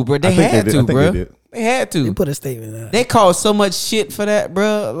that? school, bro. They had to, bro. They had to. They put a statement out. They caused so much shit for that,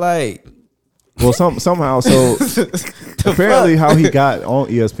 bro. Like, well, somehow. So apparently, how he got on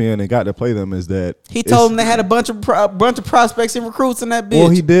ESPN and got to play them is that he told them they had a bunch of prospects and recruits in that bitch. Well,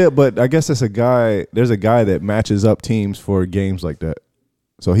 he did, but I guess there's a guy that matches up teams for games like that.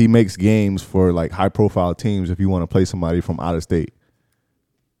 So he makes games for like high profile teams if you want to play somebody from out of state.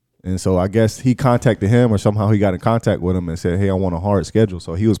 And so I guess he contacted him, or somehow he got in contact with him and said, "Hey, I want a hard schedule."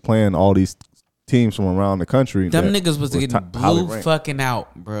 So he was playing all these teams from around the country. Them niggas was getting blue fucking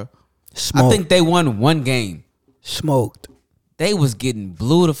out, bro. Smoked. I think they won one game. Smoked. They was getting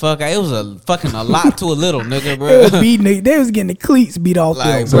blew the fuck out. It was a fucking a lot to a little, nigga, bro. They was getting the cleats beat off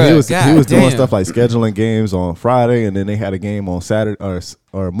them. So he was doing damn. stuff like scheduling games on Friday, and then they had a game on Saturday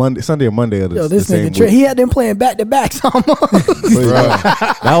or Monday, Sunday or Monday. Of This nigga, he had them playing back to backs almost.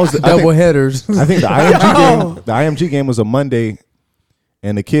 That was double headers. I think the IMG game was a Monday,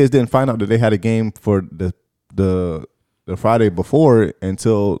 and the kids didn't find out that they had a game for the Friday before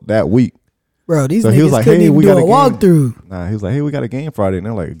until that week. Bro, these So niggas he was like, couldn't "Hey, even we do got a a walkthrough. Nah, he was like, "Hey, we got a game Friday," and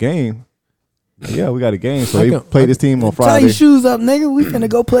they're like, "A game? Yeah, we got a game." So they played this team on Tie Friday. your shoes up, nigga. We finna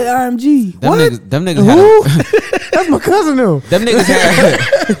go play IMG. Them What? niggas had That's my cousin though. them niggas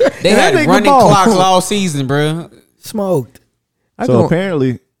had they had nigga running ball. clocks all season, bro. Smoked. So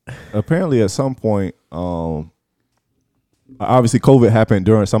apparently at some point, obviously COVID happened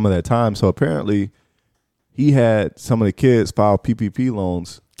during some of that time. So apparently he had some of the kids file PPP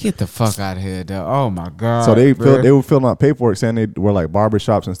loans. Get the fuck out of here, though. Oh my god. So they bro. were filling out paperwork saying they were like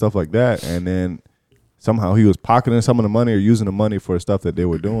barbershops and stuff like that. And then somehow he was pocketing some of the money or using the money for stuff that they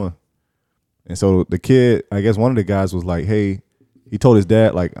were doing. And so the kid, I guess one of the guys was like, hey, he told his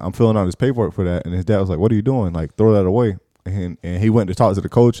dad, like, I'm filling out his paperwork for that. And his dad was like, what are you doing? Like, throw that away. And he went to talk to the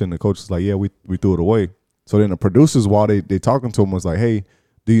coach, and the coach was like, yeah, we threw it away. So then the producers, while they talking to him, was like, hey,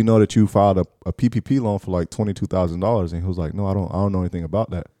 do you know that you filed a PPP loan for like $22,000? And he was like, no, I don't know anything about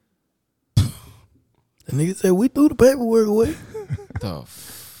that. The nigga said, we threw the paperwork away. The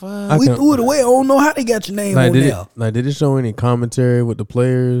fuck? We threw it away. I don't know how they got your name on there. Did it show any commentary with the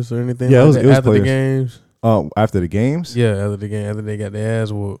players or anything? Yeah, like it was after players. the games. After the games? Yeah, after the game, after they got their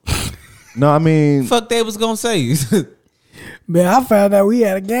ass whooped. No, I mean, Fuck they was gonna say. Man, I found out we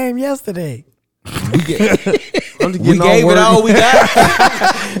had a game yesterday. I'm just We getting gave it all we got.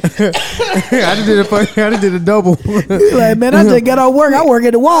 I just did a double. He like, man, I just got off work. I work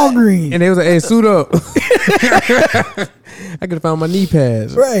at the Walgreens. And they was like, hey, suit up. I could have found my knee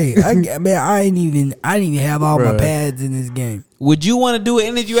pads. Right. I didn't even have all my Bruh. pads in this game. Would you want to do an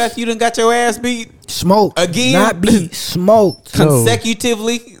interview after you done got your ass beat Smoked. Again? Not beat. Smoked.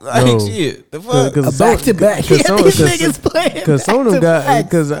 consecutively? Like No. shit. The fuck? A back-to-back. Yeah, these niggas playing Because some of them guys, back-to-backs.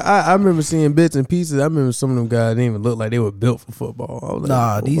 because I remember seeing bits and pieces. I remember some of them guys didn't even look like they were built for football. I was like,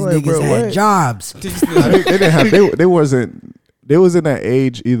 Nah, these "Boy, niggas bro, had what?" jobs. they didn't have. They wasn't. They was in that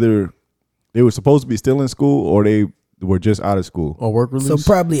age. Either they were supposed to be still in school, or they were just out of school. Or work release. So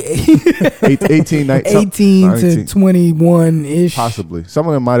probably 18, 19, 18 to 21-ish. possibly. Some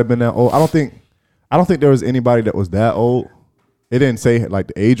of them might have been that old. I don't think there was anybody that was that old. It didn't say like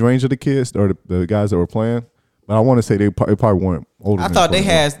the age range of the kids or the guys that were playing, but I want to say they probably weren't older. I than thought they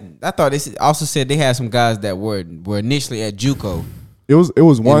 21. had. I thought they also said they had some guys that were initially at JUCO. It was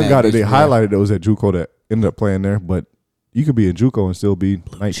one that guy that they bitch, highlighted that was at JUCO that ended up playing there, but you could be in JUCO and still be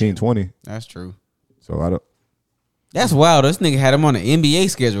 19, 20. That's true. So I don't. That's wild. This nigga had him on the NBA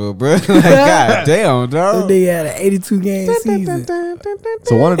schedule, bro. Like, god damn, dog. They had an 82-game season.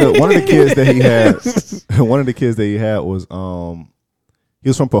 So one of the kids that he had, was he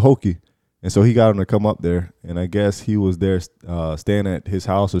was from Pahokee, and so he got him to come up there, and I guess he was there staying at his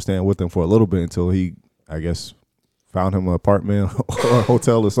house or staying with him for a little bit until he, I guess, found him an apartment or a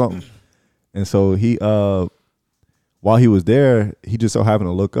hotel or something. And so he while he was there, he just so happened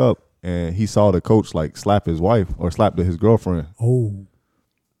to look up and he saw the coach like slap his wife or slap his girlfriend. Oh.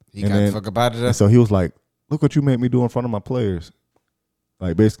 He And got the then- fuck about it. And so he was like, "Look what you made me do in front of my players."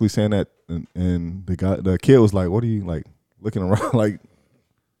 Like basically saying that, and the kid was like, "What are you like looking around like?"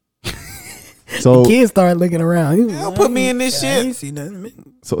 So Kids started looking around. He was Don't like, put me in this I shit. ain't see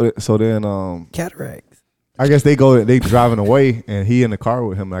nothing. so then Cataracts. I guess they driving away and he in the car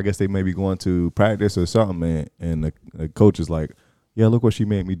with him. I guess they may be going to practice or something, and the coach is like, "Yeah, look what she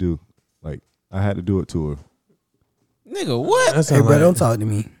made me do. Like I had to do it to her." Nigga, what? That's Hey, bro, don't talk to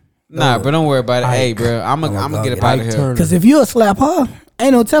me. Nah, bro, don't worry about it. Hey, bro, I'm gonna get up out of here. Because if you'll slap her,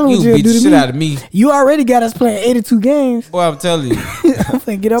 ain't no telling You what you'll beat do the to shit me. out of me. You already got us playing 82 games. Boy, I'm telling you. I'm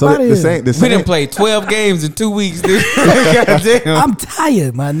finna get up So out of the here. same, We done played 12 games in 2 weeks, dude. Goddamn. I'm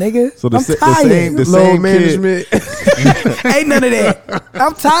tired, my nigga. So I'm tired. the Low same management. Ain't none of that.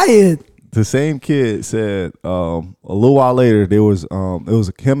 I'm tired. The same kid said a little while later it was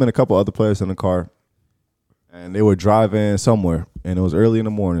him and a couple other players in the car, and they were driving somewhere, and it was early in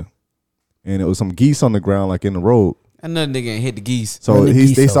the morning, and it was some geese on the ground like in the road. Another nigga ain't hit the geese. So Run the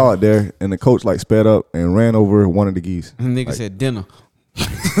geese they saw over. it there, and the coach like sped up and ran over one of the geese. And nigga Like, said dinner.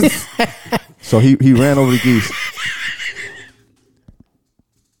 so he ran over the geese.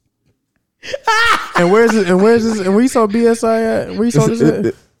 And where's this? And where you saw BSI at? Where you saw this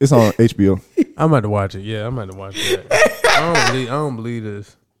at? It's on HBO. I'm about to watch it. Yeah, I'm about to watch that. I don't believe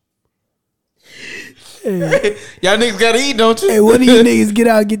this. Y'all niggas gotta eat, don't you? Hey, what do you niggas get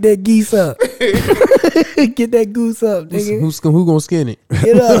out and get that geese up? Get that goose up, nigga. Who gonna skin it?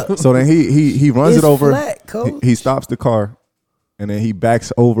 Get up. So then he runs It's it over. flat, coach. He stops the car, and then he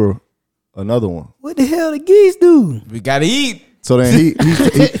backs over another one. What the hell the geese do? We gotta eat. So then he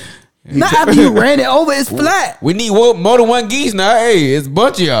Not after you ran it over, it's flat. We need more than one geese now. Hey, it's a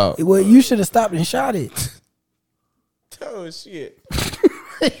bunch of y'all. Well, you should have stopped and shot it. Oh shit.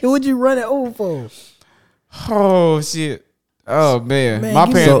 What'd you run it over for? Oh shit. Oh man, Man, my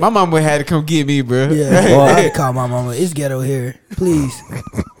you parents, so- my mama had to come get me, bro. Yeah, well, I had to call my mama. It's ghetto here. Please.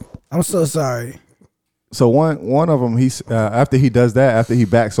 I'm so sorry. So one of them, he's after he does that, after he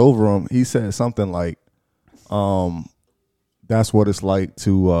backs over him, he said something like, "That's what it's like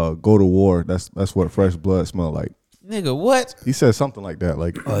to go to war. That's what fresh blood smell like." Nigga, what? He said something like that.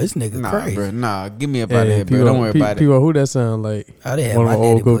 Like, Oh, this nigga Nah, crazy. bro. Nah, give me up out of here, bro. Don't worry about it. People, who that sound like? I'd have had One my of the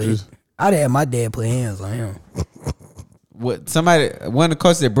daddy old coaches. I'd have had my dad put hands on him. What? Somebody, one of the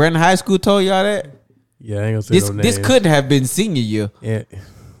coaches at Brandon High School told y'all that? Yeah, I ain't gonna say no names. This couldn't have been senior year. Yeah.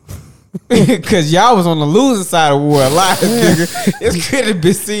 Cause y'all was on the losing side of war a lot, nigga. It could have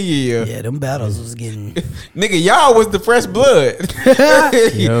been senior year. Yeah, them battles was getting. Nigga, y'all was the fresh blood.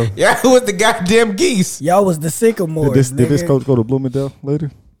 Yo. Y'all was the goddamn geese. Y'all was the Sycamore. did this coach go to Bloomingdale later?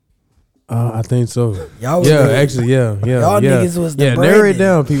 I think so. Y'all was Yeah, the- actually, yeah. Y'all yeah. niggas was the Yeah, narrow it Brandon.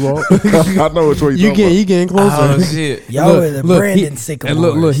 down, people. I know which way You getting closer. Oh shit. Y'all were the Brandon he,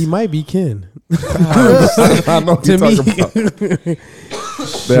 Sycamores. and look, he might be Ken. I know what To you're me, talking about.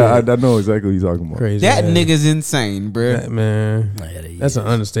 Yeah, I know exactly what you're talking about. crazy. That man. nigga's insane, bro. That, man. That's an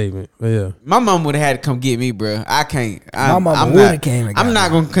understatement. But yeah, My mom would have had to come get me, bro. I can't. My mama I'm woulda not, came and I'm got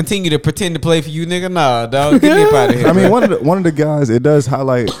not me. gonna continue to pretend to play for you, nigga. Nah, dog. Get me up out of here. I mean, bro. one of the guys, it does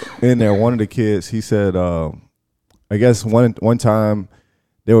highlight in there. One of the kids, he said, I guess one time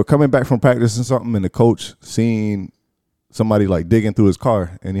they were coming back from practicing something, and the coach seen somebody like digging through his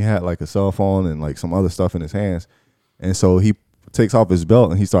car, and he had like a cell phone and like some other stuff in his hands, and so he takes off his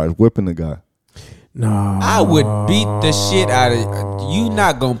belt and he starts whipping the guy. no. I would beat the shit out of you.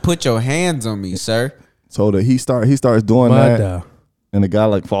 Not gonna put your hands on me, sir. So that he starts doing that, and the guy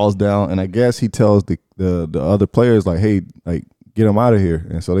like falls down, and I guess he tells the other players like, hey, like get him out of here,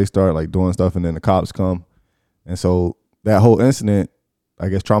 and so they start like doing stuff, and then the cops come, and so that whole incident, I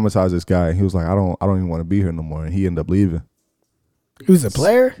guess, traumatized this guy. He was like, I don't even want to be here no more, and he ended up leaving. He was a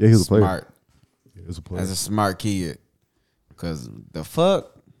player? Yeah, he was a player. Smart. He was a player. As a smart kid. Cause the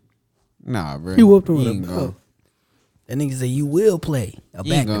fuck, nah, bro. He whooped him with You a ain't belt. gonna- That nigga said you will play a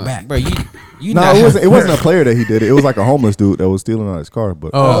you ain't back to gonna- back. bro. You No, not, it wasn't a player that he did it. It was like a homeless dude that was stealing out his car.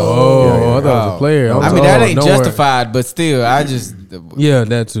 But Yeah, yeah. I thought it was a player. I mean, that ain't don't worry. justified, but still, I just Yeah,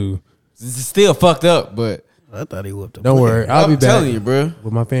 that too. it's still fucked up. But I thought he whooped him. Don't worry, I'll be I'm back telling you, bro.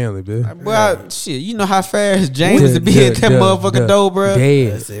 with my family, bitch. Well, shit, you know how fast James to be at that motherfucking door, bro. I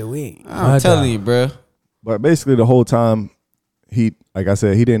Dead. said we ain't. I'm telling you, bro. But basically, the whole time, he, like I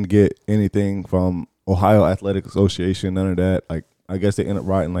said, he didn't get anything from Ohio Athletic Association, none of that. Like, I guess they ended up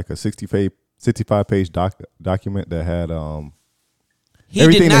writing like a 65-page document that had He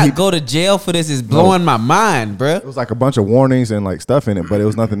everything did that not he- go to jail for this. Is blowing my mind, bro. it was like a bunch of warnings and like stuff in it, but it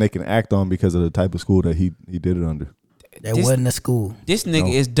was nothing they can act on because of the type of school that he did it under. That This- wasn't a school. This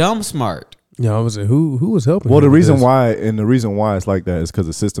nigga is dumb smart. Yeah, I was like, who was helping? Well, him the with reason this? why it's like that is because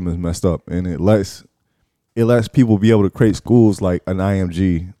the system is messed up, and it lets people be able to create schools like an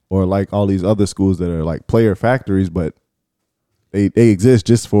IMG or like all these other schools that are like player factories, but they exist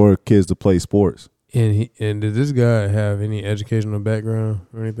just for kids to play sports. And did this guy have any educational background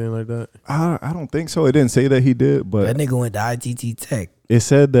or anything like that? I don't think so. It didn't say that he did, but That nigga went to ITT Tech. it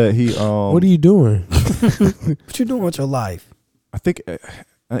said that he. What are you doing? What you doing with your life? I think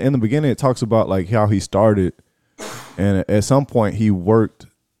in the beginning it talks about like how he started, and at some point he worked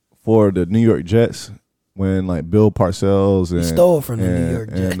for the New York Jets when like Bill Parcells and stole from the New York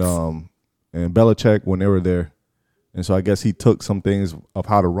Jets. and Belichick when they were there, and so I guess he took some things of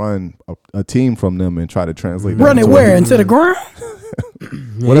how to run a team from them and try to translate. that Run it into where? a- Into the ground?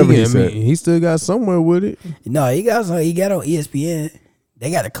 Whatever he I said. mean, he still got somewhere with it. No, he got on ESPN. They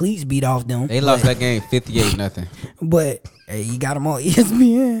got the cleats beat off them. They lost that game 58-0. But hey, he got him on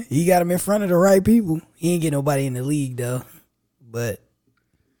ESPN. He got him in front of the right people. He ain't get nobody in the league though. But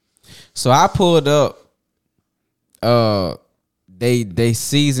So I pulled up. They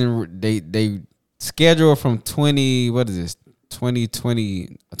season they schedule from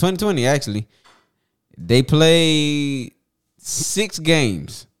 2020 actually. They play 6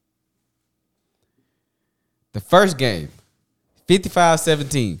 games. The first game,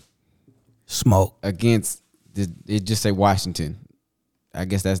 55-17 smoke. against it just say Washington. I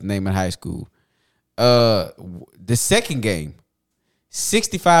guess that's the name of high school. The second game,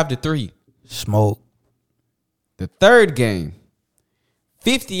 65-3. Smoke. The third game,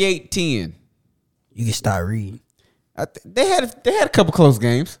 58-10. You can start reading. They had a couple close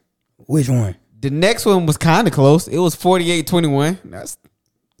games. Which one? The next one was kind of close. It was 48-21. That's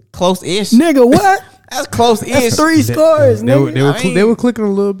close-ish. Nigga, what? That's close-ish. That's 3 scores, nigga. They were clicking a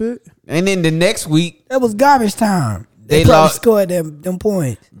little bit. And then the next week, That was garbage time. They probably scored them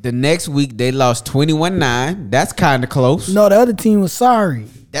points. the next week they lost 21-9. That's kind of close. No, the other team was sorry.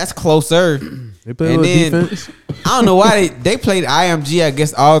 That's closer. They played a little defense. I don't know why they played IMG. I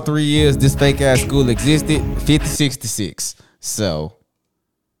guess all 3 years this fake ass school existed. 56-6. So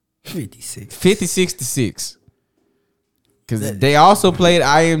 56-6. Because they also played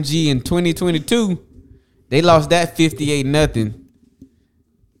IMG in 2022. They lost that 58-0.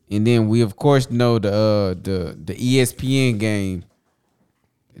 And then we of course know the ESPN game.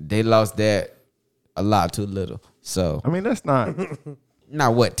 They lost that a lot too little. So I mean, that's not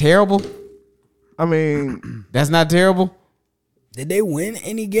what, terrible? I mean, That's not terrible? Did they win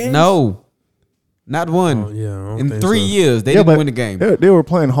any games? No. Not one. Oh, yeah, I don't in think 3 so. years, they didn't win the game. They were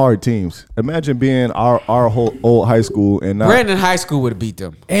playing hard teams. Imagine being our whole old high school and not Brandon High School would have beat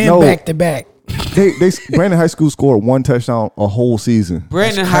them. And No. back to back. they Brandon High School scored 1 touchdown a whole season.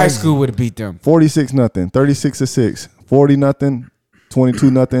 Brandon High School would have beat them. 46-0, 36-6, 40-0,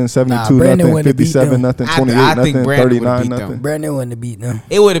 22-0, 72-0, Brandon wouldn't have beat 57-0, them. 28-0, Brandon would've beat them. 39-0. Brandon wouldn't have beat them.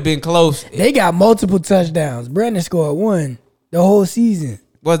 It would have been close. They got multiple touchdowns. Brandon scored 1 the whole season.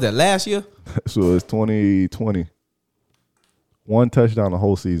 Was that last year? So it's 2020. 1 touchdown the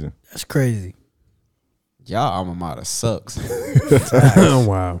whole season. That's crazy. Y'all alma mater sucks.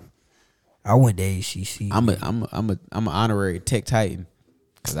 Wow. I went to ACC. I'm an honorary Tech Titan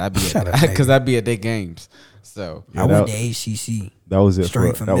because I Shut up, be at their games. So I went to ACC. That was it.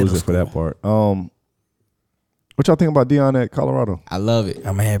 Straight For, from that was middle it for that school. part. What y'all think about Deion at Colorado? I love it.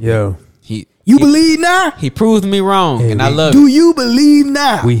 I'm happy. Yo, You believe now? He proved me wrong, Hey, and I love Do it. you believe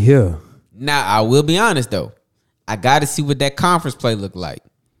now? we here. Now I will be honest though, I got to see what that conference play look like.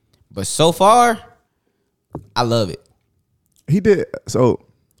 But so far, I love it. He did. So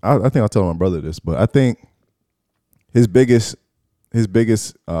I think I'll tell my brother this, but I think his biggest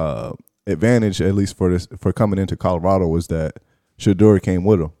advantage, at least for coming into Colorado, was that Shador came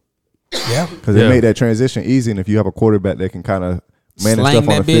with him. Yeah. Because it made that transition easy. And if you have a quarterback that can kind of manage Slang stuff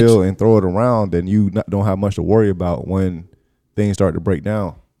on the that bitch. field and throw it around, then you don't have much to worry about when things start to break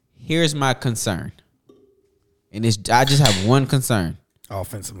down. Here's my concern, and I just have one concern.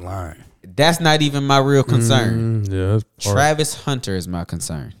 Offensive line. That's not even my real concern. Yeah, that's part. Travis Hunter is my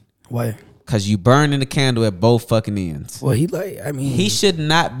concern. What? Cause you burning the candle at both fucking ends. Well, He should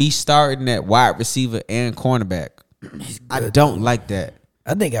not be starting at wide receiver and cornerback. I don't like that.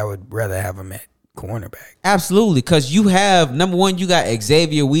 I think I would rather have him at cornerback. Absolutely, cause you have number one, you got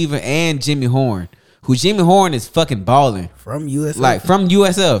Xavier Weaver and Jimmy Horn, who Jimmy Horn is fucking balling. From USF. Like from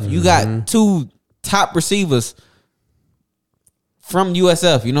USF, you got 2 top receivers from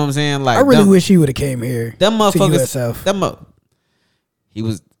USF. You know what I'm saying? Like I really wish he would have came here. them motherfuckers. To USF. He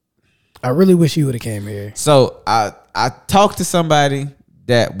was. I really wish he would have came here. So I talked to somebody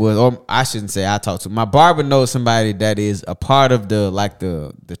that was, or I shouldn't say I talked to. My barber knows somebody that is a part of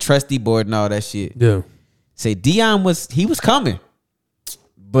the trustee board and all that shit. Yeah. Say Deion was coming,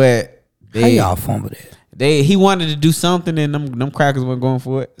 but How y'all fumbled it? he wanted to do something and them crackers weren't going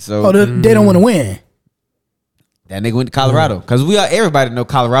for it. So Oh, they don't want to win. that nigga went to Colorado because everybody know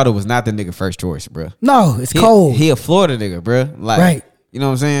Colorado was not the nigga first choice, bro. No, it's cold. He a Florida nigga, bro. Like, Right. You know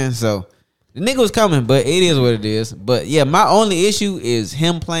what I'm saying? So the nigga was coming, but it is what it is. But yeah, my only issue is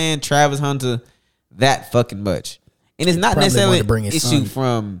him playing Travis Hunter that fucking much, and it's not Probably necessarily wanted to bring an his issue son.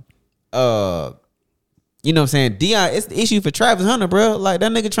 from you know what I'm saying, Deion. It's the issue for Travis Hunter, bro. Like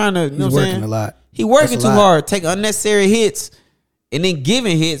that nigga trying to, you know He's what I'm working saying? a lot. He working That's a too lot. hard, take unnecessary hits, and then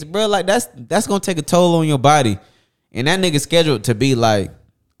giving hits, bro. Like that's gonna take a toll on your body, and that nigga scheduled to be like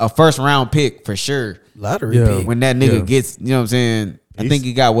a first round pick for sure. Lottery Yeah. pick. When that nigga Yeah. gets, you know what I'm saying? I think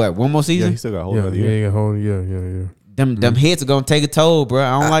he got what, one more Yeah, season? he still got a whole Yeah, other year. yeah. Them hits are gonna take a toll, bro.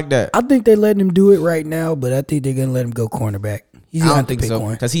 I don't like that. I think they letting him do it right now, but I think they're gonna let him go cornerback. He's I gonna don't have to think pick so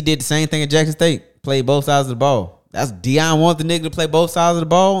one. because he did the same thing at Jackson State. Played both sides of the ball. That's Deion want the nigga to play both sides of the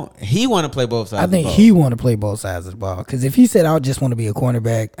ball. He want to play both sides. I think of the ball. he want to play both sides of the ball. Because if he said, I just want to be a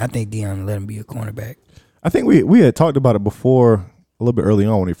cornerback, I think Deion let him be a cornerback. I think we had talked about it before a little bit early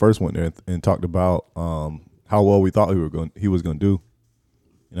on when he first went there and talked about how well we thought he was going to do.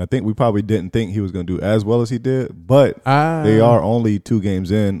 And I think we probably didn't think he was going to do as well as he did, but they are only 2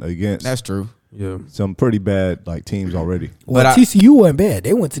 games in against That's true. some pretty bad like teams already. Well, but TCU wasn't bad.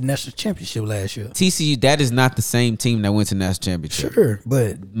 They went to the national championship last year. TCU, that is not the same team that went to national championship. Sure,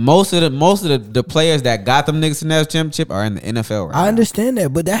 but most of the players that got them niggas to national championship are in the NFL right now. I understand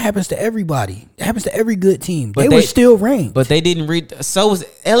that, but that happens to everybody. That happens to every good team. But they were still ranked. But they didn't read. So was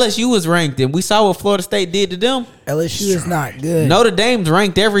LSU was ranked, and we saw what Florida State did to them. LSU is not good. Notre Dame's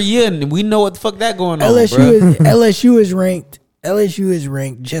ranked every year, and we know what the fuck that going on. LSU is ranked. LSU is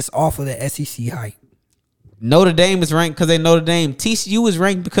ranked just off of the SEC hype. Notre Dame is ranked because they Notre Dame. TCU is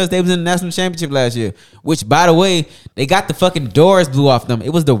ranked because they was in the national championship last year. Which, by the way, they got the fucking doors blew off them. It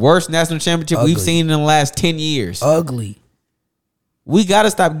was the worst national championship we've seen in the last 10 years. Ugly. We got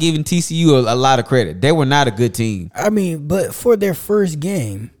to stop giving TCU a lot of credit. They were not a good team. I mean, but for their first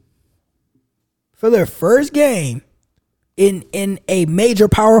game in a major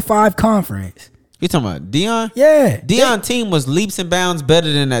Power 5 conference. You talking about Deion? Yeah. Deion team was leaps and bounds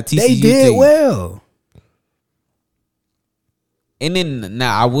better than that TCU team. They did well. And then,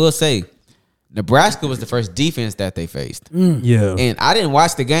 now I will say, Nebraska was the first defense that they faced. Yeah. And I didn't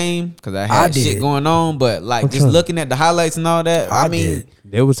watch the game because I had shit going on. But like just looking at the highlights and all that, I mean,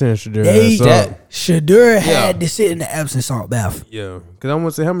 they were saying Shedeur had to sit in the Epsom salt bath. Yeah. Because I want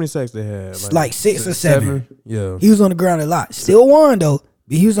to say how many sacks they had. Like 6 or 7. Yeah. He was on the ground a lot. Still won though.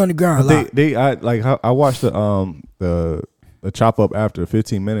 But he was on the ground a lot. I watched the chop up after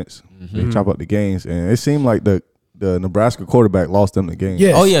 15 minutes. They chop up the games, and it seemed like the Nebraska quarterback lost them the game.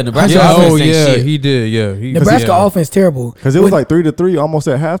 Yes. Oh yeah, Nebraska offense ain't shit. He did. Yeah, Nebraska offense terrible because it was like 3-3 almost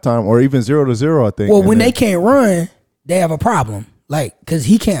at halftime, or even 0-0. I think. Well, when they can't run, they have a problem. Like because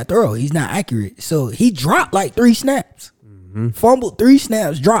he can't throw, he's not accurate. So he dropped like 3 snaps, fumbled 3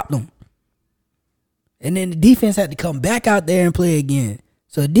 snaps, dropped them, and then the defense had to come back out there and play again.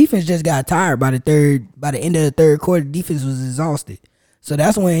 So the defense just got tired by the end of the third quarter. The defense was exhausted. So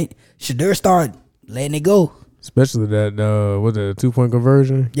that's when Shedeur started letting it go. Especially that, was it a 2-point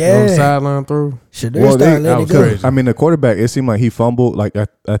conversion? Yeah. Sideline through? Shedeur started letting it go. Crazy. I mean, the quarterback, it seemed like he fumbled. Like,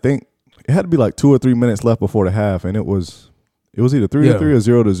 I think it had to be like 2 or 3 minutes left before the half, and it was either 3-3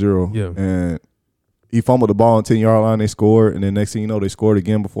 or 0-0. Yeah. And he fumbled the ball on 10-yard line. They scored, and then next thing you know, they scored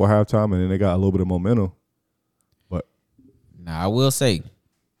again before halftime, and then they got a little bit of momentum. But now I will say,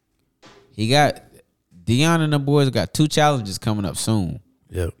 Deion and the boys got 2 challenges coming up soon.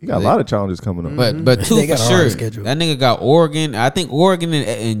 Yeah, he got a lot of challenges coming up. But 2 for sure. That nigga got Oregon. I think Oregon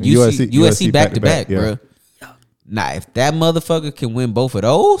and USC back to back, bro. Nah, if that motherfucker can win both of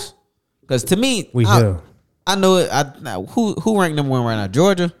those, because to me, I know it. Who ranked number 1 right now?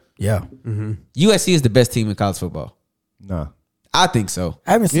 Georgia. Yeah. USC is the best team in college football. Nah, I think so.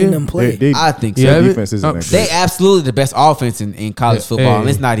 I haven't seen them play. I think so. Their defense isn't that they absolutely the best offense in college football, and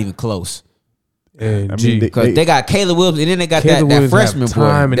it's not even close. Because they got Caleb Williams, and then they got that freshman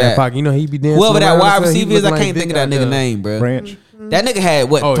boy. In that pocket. You know, he be dancing. Whoever that wide receiver is, I can't think of that nigga name, bro. Branch. That nigga had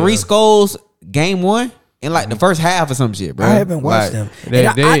 3 skulls game 1 in like the first half or some shit, bro. I haven't watched them.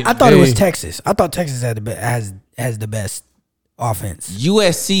 I thought it was Texas. I thought Texas had has the best offense.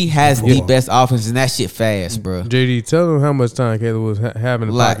 USC has the best offense, and that shit fast, bro. JD, tell them how much time Caleb was having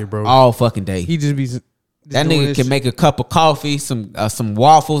in the pocket, bro. All fucking day. He just be. That nigga can make a cup of coffee, some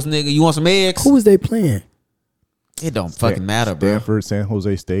waffles, nigga. You want some eggs? Who was they playing? It don't fucking matter, bro. Stanford, San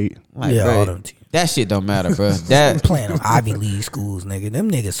Jose State. Like, bro, all them teams. That shit don't matter, bro. That playing on Ivy League schools, nigga.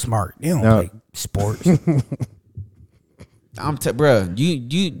 Them niggas smart. They don't play sports. Bro,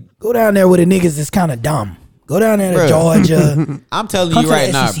 you go down there with the niggas that's kind of dumb. Go down there to Georgia. I'm telling you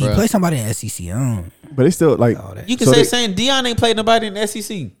right now, bro. Play somebody in the SEC. But they still like. You can saying Deion ain't played nobody in the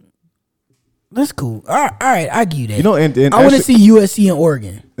SEC. That's cool. All right, I give you that. You know, and I want to see USC and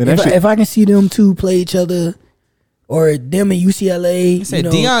Oregon. If I can see them two play each other, or them and UCLA. You said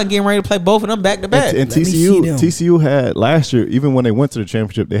Deion getting ready to play both of them back to back. And TCU had last year, even when they went to the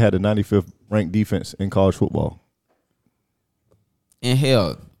championship, they had the 95th ranked defense in college football. And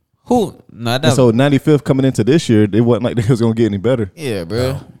hell, so 95th coming into this year, it wasn't like they was gonna get any better. Yeah,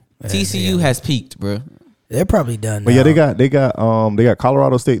 bro. TCU has peaked, bro. They're probably done. But yeah, they got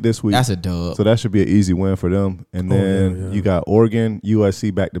Colorado State this week. That's a dub. So that should be an easy win for them. And then you got Oregon,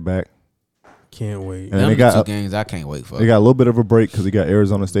 USC back to back. Can't wait. And they got 2 games I can't wait for. They got a little bit of a break because they got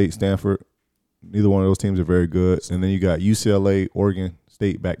Arizona State, Stanford. Neither one of those teams are very good. And then you got UCLA, Oregon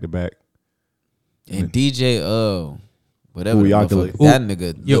State back to back. And DJ, whatever that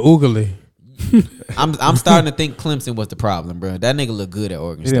nigga. Yeah, Oogly. I'm starting to think Clemson was the problem, bro. That nigga look good at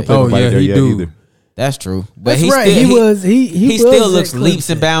Oregon State. He do. Either. That's true. But he still looks leaps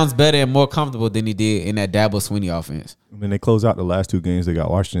and bounds better and more comfortable than he did in that Dabo Swinney offense. And then they close out the last 2 games. They got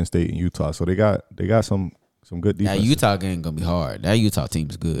Washington State and Utah. So they got some some good defense. That Utah game gonna be hard. That Utah team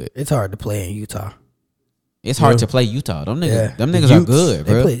is good. It's hard to play in Utah. It's hard to play Utah. Them niggas are good,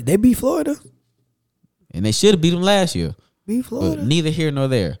 bro. They beat Florida. And they should have beat them last year. Beat Florida. But neither here nor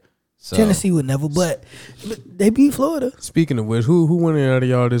there. So, Tennessee would never, but they beat Florida. Speaking of which, who winning out of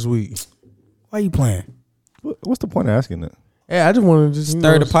y'all this week? Why you playing? What's the point of asking that? Yeah, I just want to just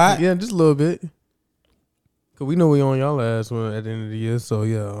stir the pot. Yeah, just a little bit. Cause we know we on y'all last one at the end of the year. So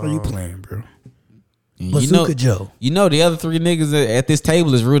yeah, Why you playing, bro? and Bazooka Joe. You know the other three niggas at this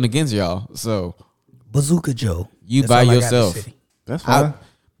table is rooting against y'all. So Bazooka Joe. you That's by all I got to yourself. say. That's fine.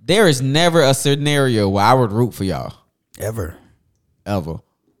 There is never a scenario where I would root for y'all. Ever.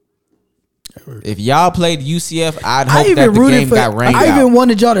 If y'all played UCF, I'd I hope even that the rooted game for. got rained I even out.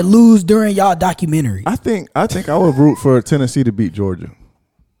 wanted y'all to lose during y'all documentary. I think I would root for Tennessee to beat Georgia.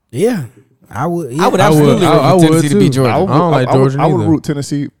 Yeah, I would. Yeah. I would absolutely root I for would Tennessee to too. beat Georgia. I don't like Georgia I would neither. root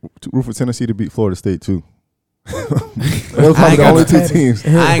for Tennessee to beat Florida State too. Those I are ain't the got only no two petty. teams.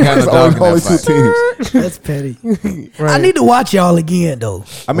 I ain't got no Those are dog in the only that two fight. teams. That's petty. Right. I need to watch y'all again though.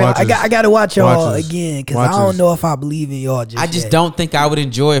 I mean, Watch us. I got to watch y'all Watch us. again because Watch I don't us. know if I believe in y'all. I just yet. don't think I would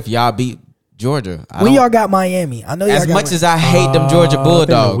enjoy if y'all beat Georgia. When y'all got Miami, I know y'all as got much as I hate them Georgia The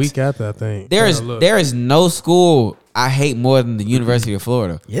Bulldogs, week after, I think there Yeah, is no school I hate more than the University of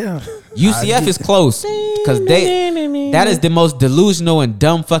Florida. yeah. UCF is close because that is the most delusional and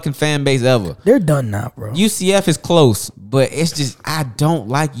dumb fucking fan base ever. They're done now, bro. UCF is close, but it's just I don't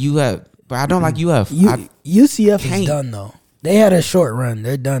like UF. But I don't like UF. UCF is can't. done though. They had a short run.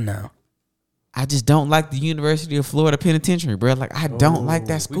 They're done now. I just don't like the University of Florida Penitentiary, bro. Like I don't like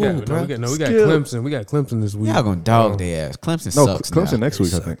that we school, got, bro. we got Clemson. We got Clemson this week. Y'all gonna dog their ass. Clemson No, sucks. Clemson now. next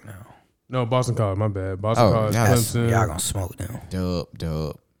week, I think. No, Boston College. My bad. Boston Oh, College. y'all- Clemson. Y'all gonna smoke them,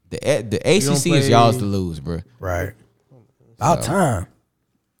 Dub. The ACC play- is y'all's to lose, bro. right? About time.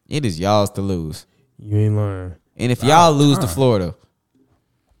 It is y'all's to lose. You ain't lying. And if y'all lose to Florida,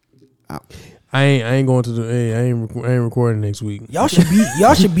 I ain't going to the. Hey, I ain't recording next week. Y'all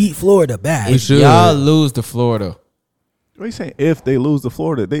should beat Florida bad. if should. y'all lose to Florida, What are you saying? If they lose to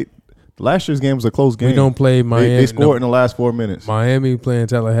Florida, last year's game was a close game. We don't play Miami. They scored in the last 4 minutes. Miami playing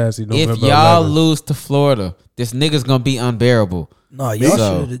Tallahassee. November if y'all 11th. lose to Florida, this nigga's gonna be unbearable. No, y'all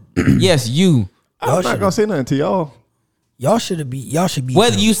So, should. yes, you. I'm not gonna say nothing to y'all. Y'all should be. Y'all should be.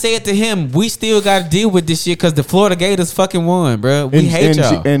 Whether you say it to him, we still got to deal with this shit because the Florida Gators fucking won, bro. We hate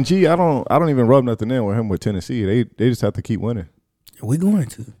y'all. And G, I don't even rub nothing in with him with Tennessee. They just have to keep winning. we going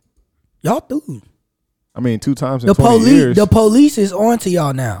to. Y'all through. I mean, 2 times in The 20 police. years. The police is on to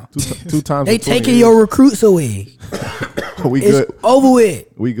y'all now. two times. They in 20 taking years. your recruits away. We It's good. over with.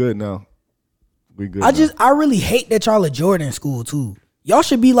 We good now. We good. I really hate that y'all are Jordan school too. Y'all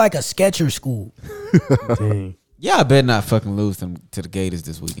should be like a Sketcher school, Dang. Y'all better not fucking lose them to the Gators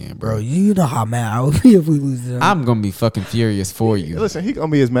this weekend, bro. bro. You know how mad I would be if we lose to them. I'm gonna be fucking furious for you. Listen, he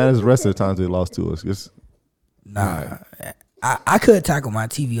gonna be as mad as the rest of the times they lost to us. Just Nah, I could tackle my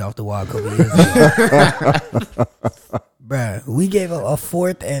TV off the wall a couple years ago. Bruh, we gave up a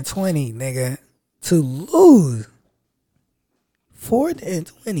 4th and 20, nigga, to lose. 4th and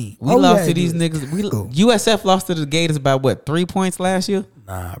 20. We All lost had to these do is niggas. tackle. USF lost to the Gators by what, 3 points last year?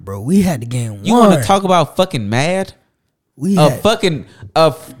 Nah, bro, we had the game You won. want to talk about fucking mad? We A had, fucking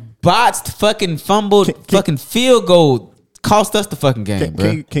botched fucking fumbled fucking field goal cost us the fucking game,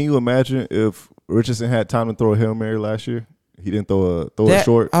 bro. can you imagine if Richardson had time to throw a Hail Mary last year? He didn't throw it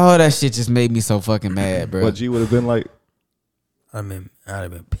short. Oh, that shit just made me so fucking mad, bro. But G would have been like, I'd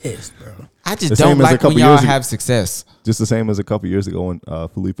have been pissed, bro. I just the don't same as a like when couple y'all years ago. have success. just the same as a couple years ago when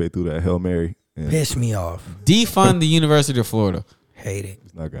Felipe threw that Hail Mary. And Pissed me off. Defund the University of Florida. Hate it.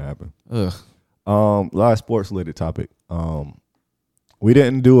 it's not gonna happen. Ugh. Last sports related topic. We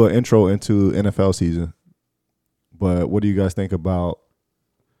didn't do an intro into NFL season, but what do you guys think about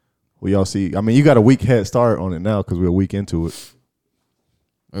what y'all see? I mean, you got a week head start on it now because we're a week into it.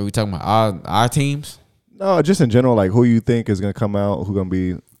 Are we talking about our teams? No, just in general, like who you think is gonna come out, who gonna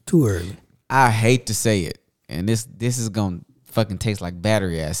be. Too early. I hate to say it, and this is gonna fucking taste like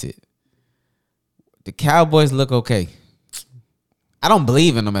battery acid. The Cowboys look okay. I don't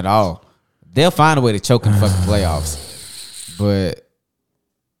believe in them at all. They'll find a way to choke in fucking playoffs, but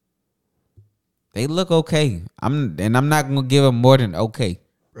they look okay. I'm not gonna give them more than okay.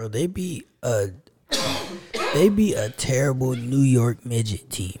 Bro, they beat a terrible New York midget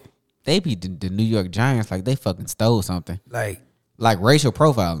team. They beat the New York Giants like they fucking stole something, Like, like racial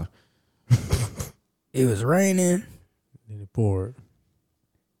profiling. it was raining They poured.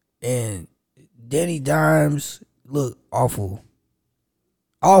 and Danny Dimes looked awful.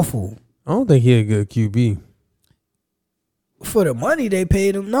 Awful. I don't think he a good QB. For the money they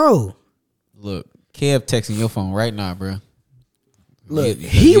paid him, no. Look, Kev texting your phone right now, bro. Look,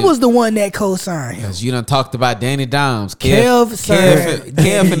 he was the one that co-signed him. You done talked about Danny Dimes. Kev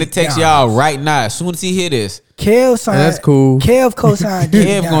finna text y'all right now. As soon as he hear this. Kev signed. That's cool. Kev co-signed.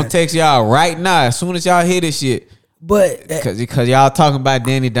 Kev gonna text y'all right now as soon as y'all hear this shit. But because y'all talking about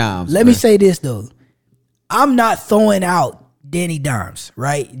Danny Dimes. Let me say this though. I'm not throwing out Danny Dimes,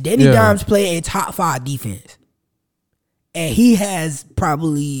 right? Danny Dimes play a top 5 defense. And he has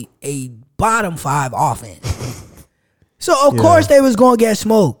probably a bottom 5 offense. So of course they was gonna get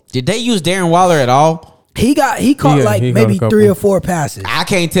smoked. Did they use Darren Waller at all? He caught maybe 3 or 4 passes. I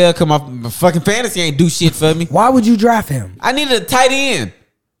can't tell because my fucking fantasy ain't do shit for me. Why would you draft him? I needed a tight end.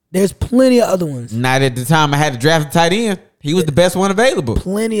 There's plenty of other ones. Not at the time I had to draft a tight end. He was the best one available.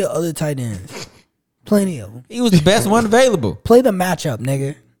 Plenty of other tight ends. Plenty of them. He was the best one available. Play the matchup,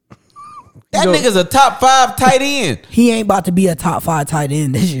 nigga. That nigga's a top 5 tight end. He ain't about to be a top 5 tight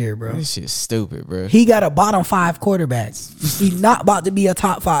end this year, bro. This shit's stupid, bro. He got a bottom 5 quarterback. He's not about to be a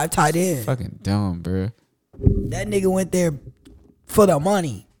top 5 tight end. Fucking dumb, bro. That nigga went there for the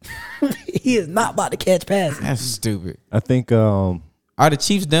money. He is not about to catch passes. That's stupid. I think. Are the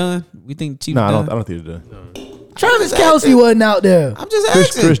Chiefs done? We think the Chiefs done? I don't think they're done. Travis Kelce wasn't out there. I'm just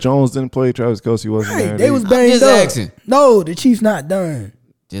asking. Chris Jones didn't play. Travis Kelce wasn't Right, there. they was banged just up. asking. No, the Chiefs not done.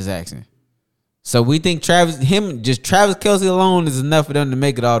 Just asking. So we think Travis Kelce alone is enough for them to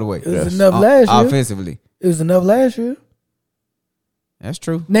make it all the way. It was enough last year. Offensively. It was enough last year. That's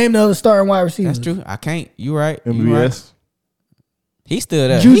true. Name the other starting wide receiver. That's true. I can't. You right. You MVS. right. He's still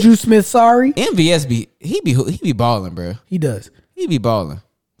there. Juju Smith, sorry. MVS he be balling, bro. He does. He be balling.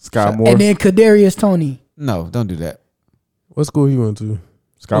 Sky Moore. And then Kadarius Toney. No, don't do that. What school he went to?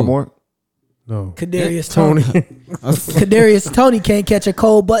 Sky Moore. No. Kadarius Toney. Kadarius Toney can't catch a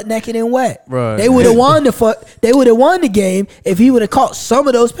cold butt naked and wet. Right. They would have won the game if he would have caught some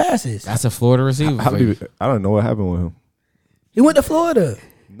of those passes. That's a Florida receiver. I don't know what happened with him. He went to Florida.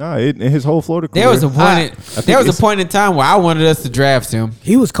 Nah, in his whole Florida career. There was a point in time where I wanted us to draft him.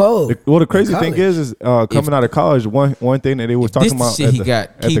 He was cold. The crazy thing is coming out of college, one thing that they was talking about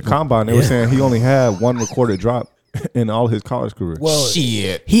at the combine, they were saying he only had 1 recorded drop in all his college career. Well,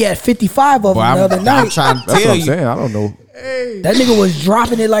 shit. He had 55 of them the other night. I'm trying to That's tell what I'm you. saying. I don't know. That nigga was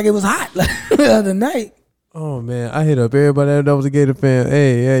dropping it like it was hot the other night. Oh man, I hit up everybody that was a Gator fan.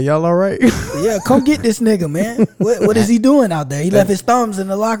 Hey, y'all all right? Yeah, come get this nigga, man. What is he doing out there? He left his thumbs in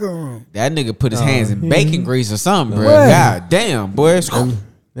the locker room. That nigga put his hands in bacon grease or something, bro. Right. God damn, boy.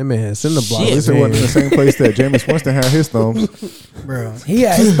 That man had cinder block. Shit. This wasn't in the same place that Jameis Winston had his thumbs. Bro, he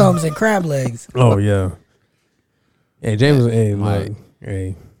had his thumbs in crab legs. Oh yeah. Hey, James. Hey, Mike. look.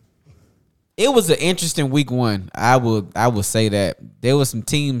 Hey. It was an interesting week 1. I will say that there were some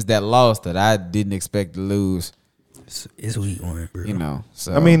teams that lost that I didn't expect to lose. It's week 1, bro. You know,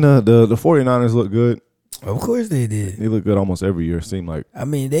 so I mean, the 49ers look good. Of course they did. They look good almost every year. It seemed like. I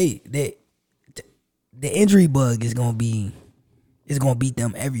mean, the injury bug is gonna beat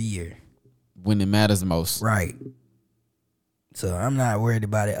them every year, when it matters most. right? So I'm not worried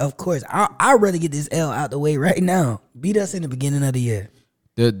about it. Of course, I'd rather get this L out the way right now. Beat us in the beginning of the year,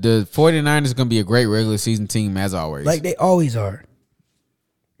 The 49ers is gonna be a great regular season team as always. like they always are.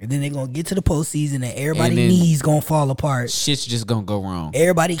 And then they're gonna get to the postseason, and everybody's knees gonna fall apart. Shit's just gonna go wrong.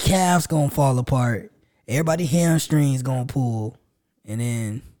 Everybody calves gonna fall apart. Everybody hamstrings gonna pull, and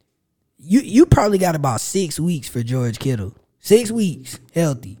then you probably got about 6 weeks for George Kittle. 6 weeks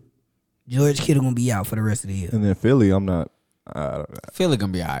healthy. George Kittle gonna be out for the rest of the year. And then Philly, I'm not. Philly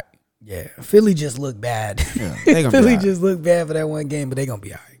gonna be all right. Yeah, Philly just looked bad. Yeah, they gonna be Philly all right. just looked bad for that one game, but they gonna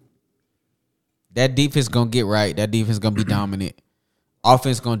be all right. That defense gonna get right. That defense gonna be dominant.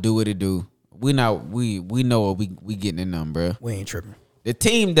 Offense gonna do what it do. We know what we getting in them, bro. We ain't tripping. The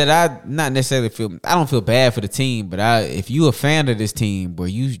team that I not necessarily feel, I don't feel bad for the team, but if you a fan of this team, boy,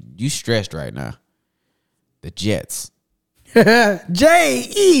 you stressed right now. The Jets.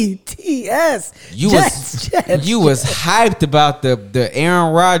 Jets. You was hyped about the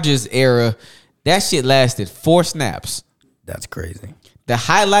Aaron Rodgers era. That shit lasted 4 snaps. That's crazy. The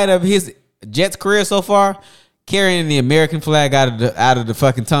highlight of his Jets career so far, carrying the American flag out of the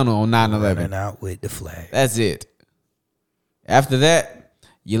fucking tunnel on 9/11. Running out with the flag. That's it. After that,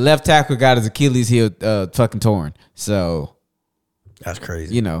 your left tackle got his Achilles heel fucking torn. So That's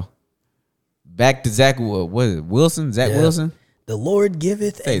crazy. you know, back to Zach. What is it? Wilson? Zach Wilson. The Lord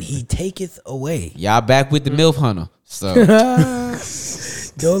giveth and he taketh away. Y'all back with the MILF hunter. So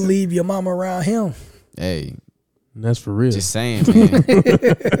Don't leave your mama around him. hey, That's for real. just saying,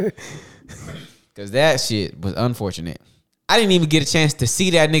 man. Because that shit was unfortunate. I didn't even get a chance to see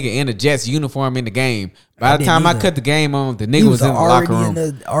that nigga in a Jets uniform in the game. By the time I cut the game on, the nigga was in the locker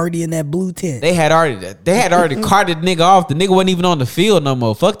room. Already in that blue tent. They had already carted the nigga off. The nigga wasn't even on the field no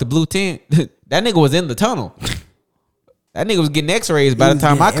more. Fuck the blue tent. That nigga was in the tunnel. That nigga was getting X-rays by the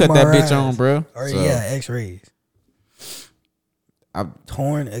time I cut that bitch on, bro. Yeah, X-rays.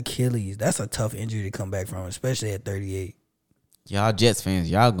 Torn Achilles. That's a tough injury to come back from, especially at 38. Y'all Jets fans,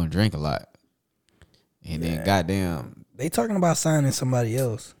 y'all gonna drink a lot. And then goddamn, they talking about signing somebody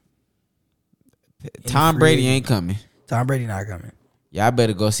else. Tom Brady ain't coming. Tom Brady not coming. Y'all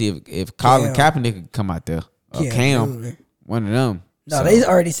better go see if Colin Kaepernick could come out there. Or Cam, one of them. No, they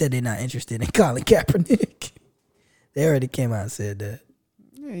already said they're not interested in Colin Kaepernick. They already came out and said that.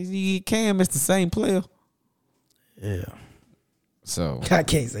 Yeah, Cam is the same player. Yeah. So I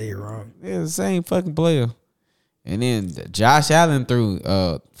can't say you're wrong. Yeah, the same fucking player. And then Josh Allen threw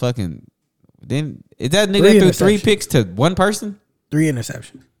fucking. Then is that nigga that threw 3 picks to one person? 3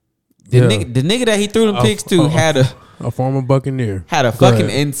 interceptions. The nigga that he threw them picks to had a former Buccaneer had a fucking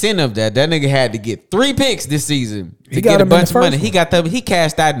incentive that nigga had to get 3 picks this season to get a bunch of money. One. He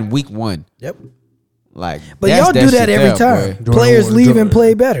cashed out in week 1. Yep. Like, but y'all do that every time. Players leave and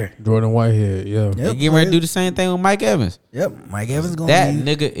play better. Jordan Whitehead, yeah. Yep, they getting ready to do the same thing with Mike Evans. Yep, Mike Evans gonna that leave.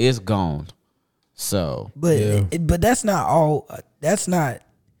 Nigga is gone. So, but that's not all. That's not.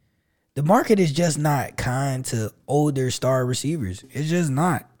 The market is just not kind to older star receivers. It's just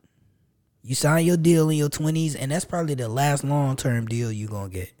not. You sign your deal in your 20s, and that's probably the last long term deal you gonna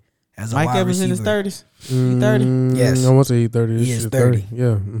get. As a Mike wide Evans receiver. in his 30s. He 30. Yes, I want to say he's 30. He is 30. Yeah.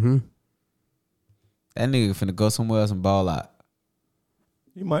 Mm-hmm. That nigga finna go somewhere else and ball out.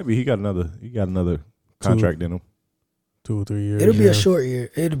 He might be. He got another contract in him. 2 or 3 years. It'll be a short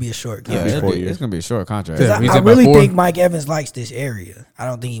year. It'll be a short contract. It's gonna be a short contract. I really think Mike Evans likes this area. I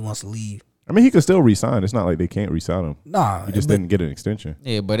don't think he wants to leave. I mean, he could still resign. It's not like they can't resign him. Nah, he just didn't get an extension.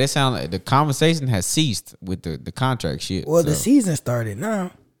 Yeah, but it sounds like the conversation has ceased with the contract shit. Well, the season started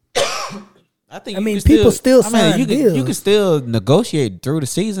now. I mean, people still sign deals. You can still negotiate through the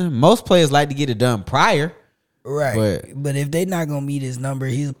season. Most players like to get it done prior. Right. But if they're not going to meet his number,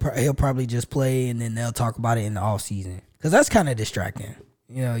 he'll probably just play, and then they'll talk about it in the off season. Because that's kind of distracting.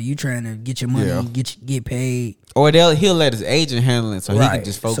 You know, you trying to get your money, get paid. Or he'll let his agent handle it so he can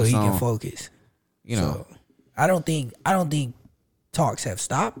just focus on. So he can focus. You know. So, I don't think talks have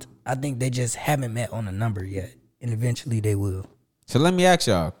stopped. I think they just haven't met on a number yet. And eventually they will. So let me ask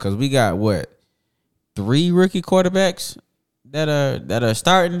y'all, because we got 3 rookie quarterbacks that are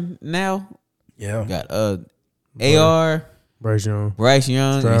starting now. Yeah. We got AR, Bryce Young,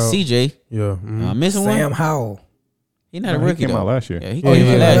 Stroud. and CJ. Yeah. Missing one? Sam Howell. He's not a rookie. He came out last year. Yeah, he came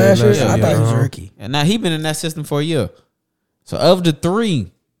out last year. I thought he was a rookie. And now he been in that system for a year. So of the 3,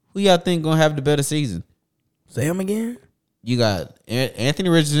 who y'all think gonna have the better season? Sam again? You got Anthony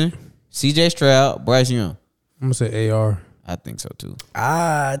Richardson, CJ Stroud, Bryce Young. I'm gonna say AR. I think so too.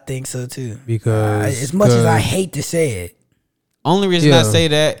 I think so too. Because as much as I hate to say it, only reason I say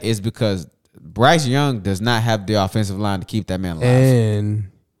that is because Bryce Young does not have the offensive line to keep that man alive.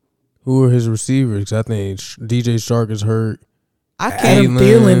 And who are his receivers? I think DJ Shark is hurt. Adam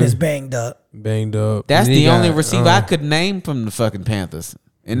Thielen is banged up. That's the only receiver I could name from the fucking Panthers.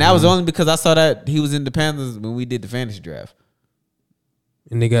 And that was only because I saw that he was in the Panthers when we did the fantasy draft.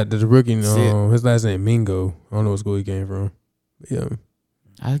 And they got the rookie, his last name Mingo. I don't know what school he came from. Yeah.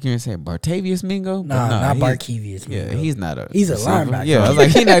 I was going to say Bartavius Mingo. Nah, not Barkevius Mingo. Yeah, he's not a He's receiver. a linebacker. Yeah, I was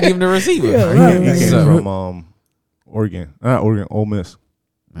like, he's not even a receiver. He came from Oregon. Not Oregon, Ole Miss.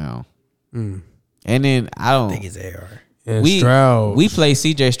 No. And then I think it's AR. And Stroud. We play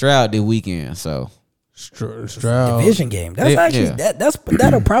CJ Stroud this weekend, so Stroud division game. That's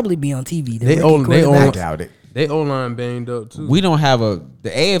that'll probably be on TV. I doubt it. They O-line banged up too. We don't have the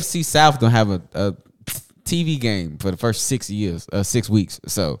AFC South don't have a TV game for the first 6 weeks.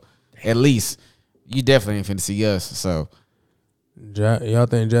 So at least you definitely ain't finna see us. So y'all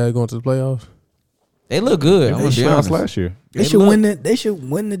think Jag going to the playoffs? They look good. They shot last year. They should win the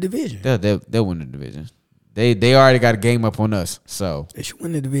division. They'll win the division. They already got a game up on us, so they should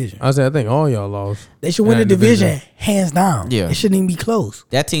win the division. I think all y'all lost. They should win the division hands down. Yeah, it shouldn't even be close.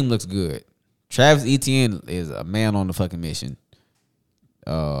 That team looks good. Travis Etienne is a man on the fucking mission.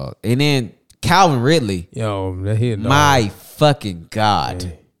 And then Calvin Ridley. Yo, he a dog. My fucking God.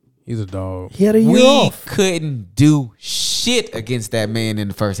 Yeah, he's a dog. He had a year off. We couldn't do shit against that man in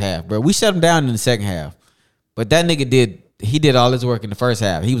the first half, bro. We shut him down in the second half. But that nigga did all his work in the first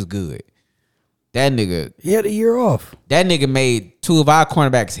half. He was good. That nigga. He had a year off. That nigga made 2 of our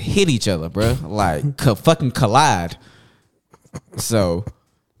cornerbacks hit each other, bro. Like, fucking collide. So,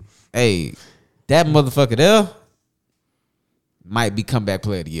 hey, that motherfucker there, might be comeback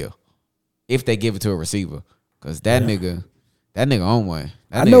player of the year if they give it to a receiver. Because that nigga on one.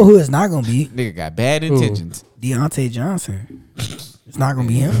 I know who it's not gonna be. Nigga got bad intentions. Deontay Johnson. It's not gonna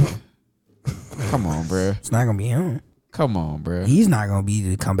be him. Come on, bro. It's not gonna be him. Come on, bro. He's not gonna be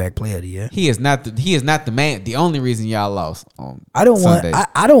the comeback player of the year. He is not the man. The only reason y'all lost on I don't Sunday. want.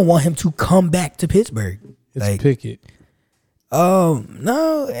 I don't want him to come back to Pittsburgh. It's Pickett.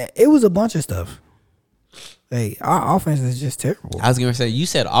 No, it was a bunch of stuff. Like our offense is just terrible. I was gonna say you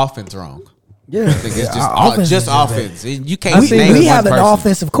said offense wrong. Yeah, It's our offense just is offense. You can't. We have an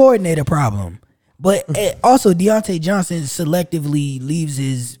offensive coordinator problem, but also Deontay Johnson selectively leaves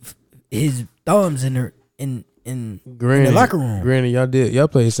his thumbs in the locker room. Granted, y'all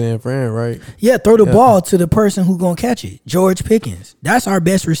play San Fran, right? Yeah, throw the ball to the person who gonna catch it. George Pickens. That's our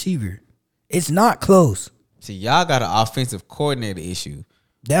best receiver. It's not close. See, y'all got an offensive coordinator issue.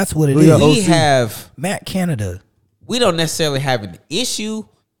 That's what it is. We have Matt Canada. We don't necessarily have an issue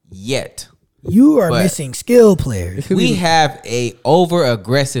yet. You are missing skill players. We have a over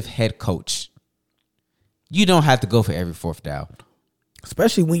aggressive head coach. You don't have to go for every fourth down.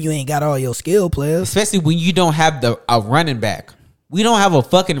 Especially when you ain't got all your skill players. Especially when you don't have a running back. We don't have a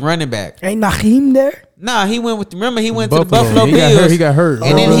fucking running back. Ain't Naheem there? Nah, he went to the Buffalo He Bills. He got hurt.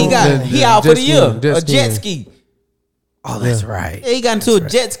 And then he out for the year. A jet ski. Oh, that's right. Yeah, he got into a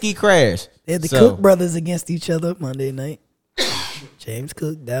jet ski crash. They had the Cook brothers against each other Monday night. James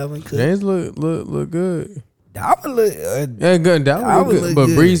Cook, Dalvin Cook. James look good. Dalvin look good. Dalvin look good. But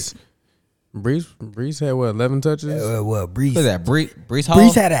good. Brees had what, 11 touches? Brees. What's that? Brees Hall?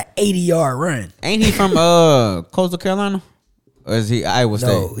 Brees had an 80-yard run. Ain't he from Coastal Carolina? Or is he Iowa State?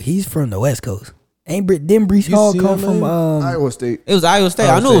 No, he's from the West Coast. Didn't Brees Hall come from Iowa State? It was Iowa State.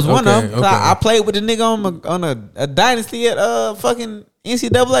 I knew it was one of them. Okay. I played with the nigga on a dynasty at fucking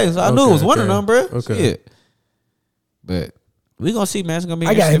NCAA, so I knew it was one of them, bro. Okay. Shit. But we gonna see, man. It's gonna be.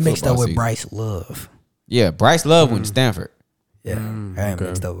 I got him mixed football up with season. Bryce Love. Yeah, Bryce Love went to Stanford. Yeah, I am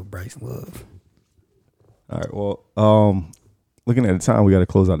mixed up with Bryce Love. All right. Well, looking at the time, we got to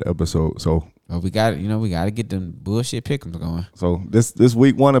close out the episode. So we got to get them bullshit pick'ems going. So this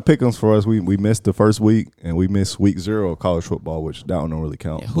week one of pick'ems for us. We missed the first week and we missed week 0 of college football, which that one don't really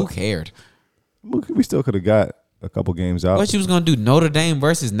count. Yeah, who cared? We still could have got a couple games out. What you was gonna do? Notre Dame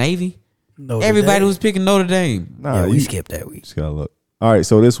versus Navy? Notre Everybody Dame. was picking Notre Dame. Nah, we skipped that week. Just gotta look. All right.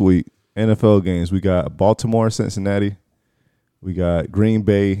 So this week NFL games, we got Baltimore, Cincinnati. We got Green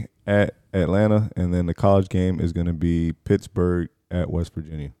Bay at Atlanta, and then the college game is going to be Pittsburgh at West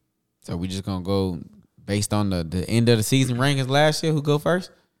Virginia. So we just gonna go based on the end of the season rankings last year. Who go first?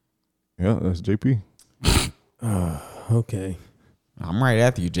 Yeah, that's JP. Okay. I'm right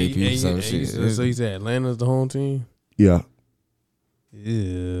after you, JP. So you said Atlanta's the home team? Yeah.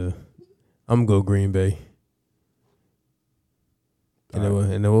 Yeah. I'm gonna go Green Bay. And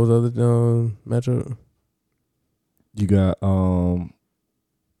then what was the other matchup? You got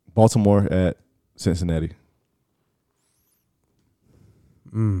Baltimore at Cincinnati.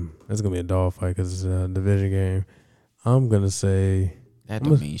 That's gonna be a dog fight because it's a division game. I'm gonna say that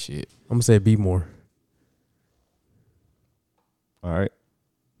don't mean shit. I'm gonna say be more. All right.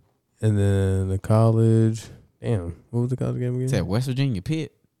 And then the college. Damn, what was the college game again? Is that West Virginia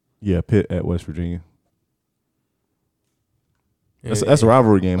Pitt? Yeah, Pitt at West Virginia. That's a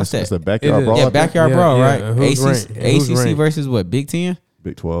rivalry game. What's That's that? a backyard brawl. Yeah, backyard brawl, right? Who's ACC ranked? versus what? Big 10?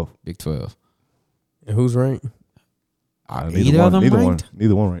 Big 12. Big 12. And who's ranked? Either of them ranked?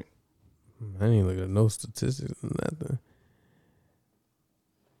 Neither one ranked. I ain't look at no statistics or nothing.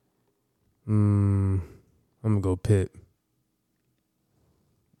 I'm gonna go Pitt.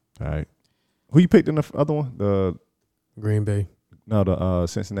 All right. Who you picked in the other one? The Green Bay. No, the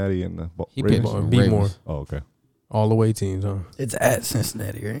Cincinnati and the He picked Ravens. Be more. Oh, okay. All the way teams, huh? It's at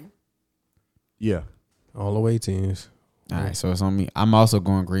Cincinnati, right? Yeah. All the way teams. All right, so it's on me. I'm also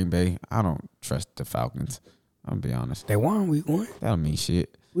going Green Bay. I don't trust the Falcons. I'm gonna be honest. They won week 1. That don't mean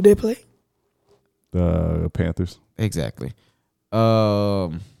shit. Who they play? The Panthers. Exactly.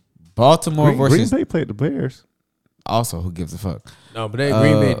 Baltimore versus Green Bay played the Bears. Also, who gives a fuck? No, but that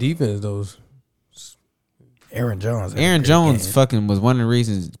Green Bay defense, those. Aaron Jones. Aaron Jones fucking was one of the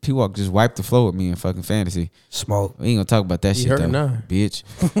reasons people just wiped the floor with me in fucking fantasy. Smoke. We ain't gonna talk about that He shit hurt though, now. bitch.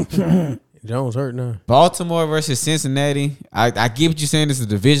 Jones hurt now. Baltimore versus Cincinnati. I get what you're saying. This is a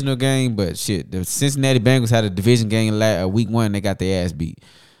divisional game, but shit, the Cincinnati Bengals had a division game week 1. They got their ass beat.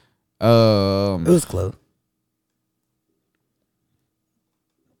 It was close.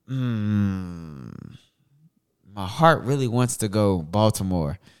 My heart really wants to go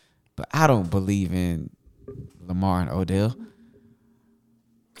Baltimore, but I don't believe in Lamar and Odell.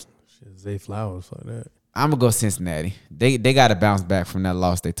 Shit, Zay Flowers like that. I'm gonna go Cincinnati. They got to bounce back from that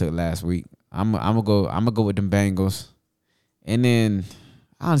loss they took last week. I'm gonna go with them Bengals, and then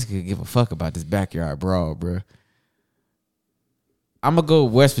I honestly could give a fuck about this backyard brawl, bro. I'm gonna go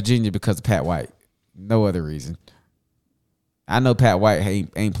West Virginia because of Pat White. No other reason. I know Pat White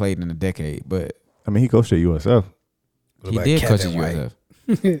ain't played in a decade, but I mean, he coached at USF. He did coach at USF.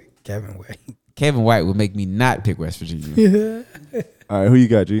 Kevin White. Kevin White would make me not pick West Virginia. All right, who you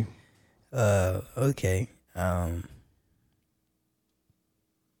got, G? Okay.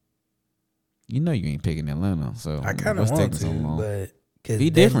 You know you ain't picking Atlanta, so I kind of want to, but be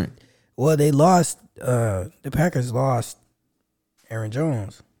different. Well, they lost. The Packers lost Aaron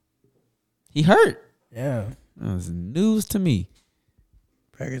Jones. He hurt. Yeah, that was news to me.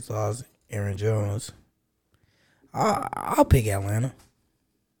 Packers lost Aaron Jones. I'll pick Atlanta.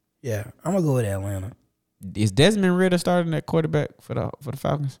 Yeah, I'm gonna go with Atlanta. Is Desmond Ridder starting at quarterback for the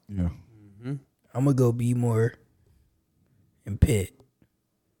Falcons? Yeah. Mm-hmm. I'm gonna go B Moore and Pitt.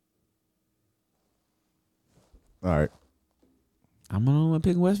 All right. I'm gonna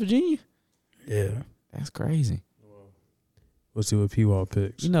pick West Virginia. Yeah, that's crazy. We'll see what P-Wall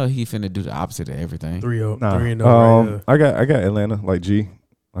picks. You know he finna do the opposite of everything. 3-0. I got Atlanta, like G.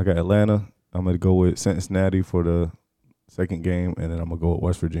 I got Atlanta. I'm gonna go with Cincinnati for the second game, and then I'm gonna go with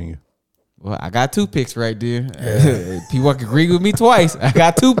West Virginia. Well, I got 2 picks right there. Yeah. P-Walk agreed with me twice. I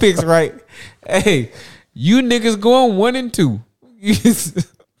got 2 picks right. Hey, you niggas going 1 and 2.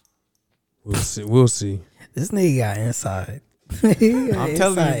 We'll see. This nigga got inside. I'm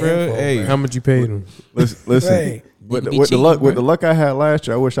telling you, bro. Hey, how much you paid him? Listen. Right. With the luck I had last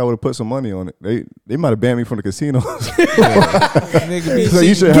year, I wish I would have put some money on it. They might have banned me from the casino. So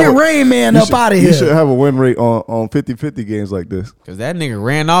you should get Rain Man up out of here. You should have a win rate on 50-50 games like this. Cause that nigga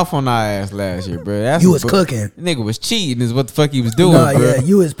ran off on our ass last year, bro. You was cooking. Nigga was cheating, is what the fuck he was doing, no, bro. Yeah,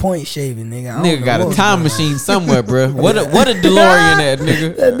 you was point shaving, nigga. Nigga got a time machine somewhere, bro. What a DeLorean that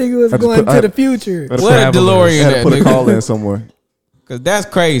nigga. That nigga was going to the future. What a DeLorean that put nigga. a call in somewhere. Cause that's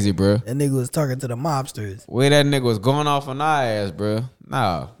crazy, bro. That nigga was talking to the mobsters. Way that nigga was going off on our ass, bro.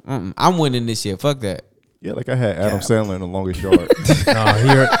 Nah, I'm winning this shit. Fuck that. Yeah, like I had Adam Sandler in the longest yard. Nah, he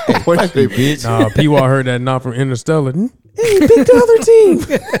heard. Bitch. Nah, P-Wall heard that knock from Interstellar. Hey, pick the other team.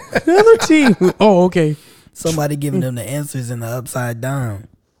 The other team. Oh, okay. Somebody giving them the answers in the upside down.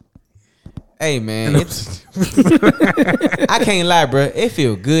 Hey, man. I can't lie, bro. It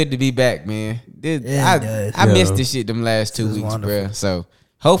feel good to be back, man. I missed this shit them last 2 weeks, bro. So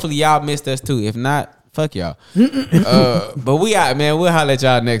hopefully y'all missed us too. If not, fuck y'all. But we out, man. We'll holler at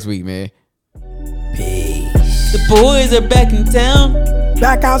y'all next week, man. Peace. The boys are back in town.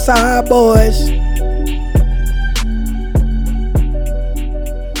 Back outside, boys.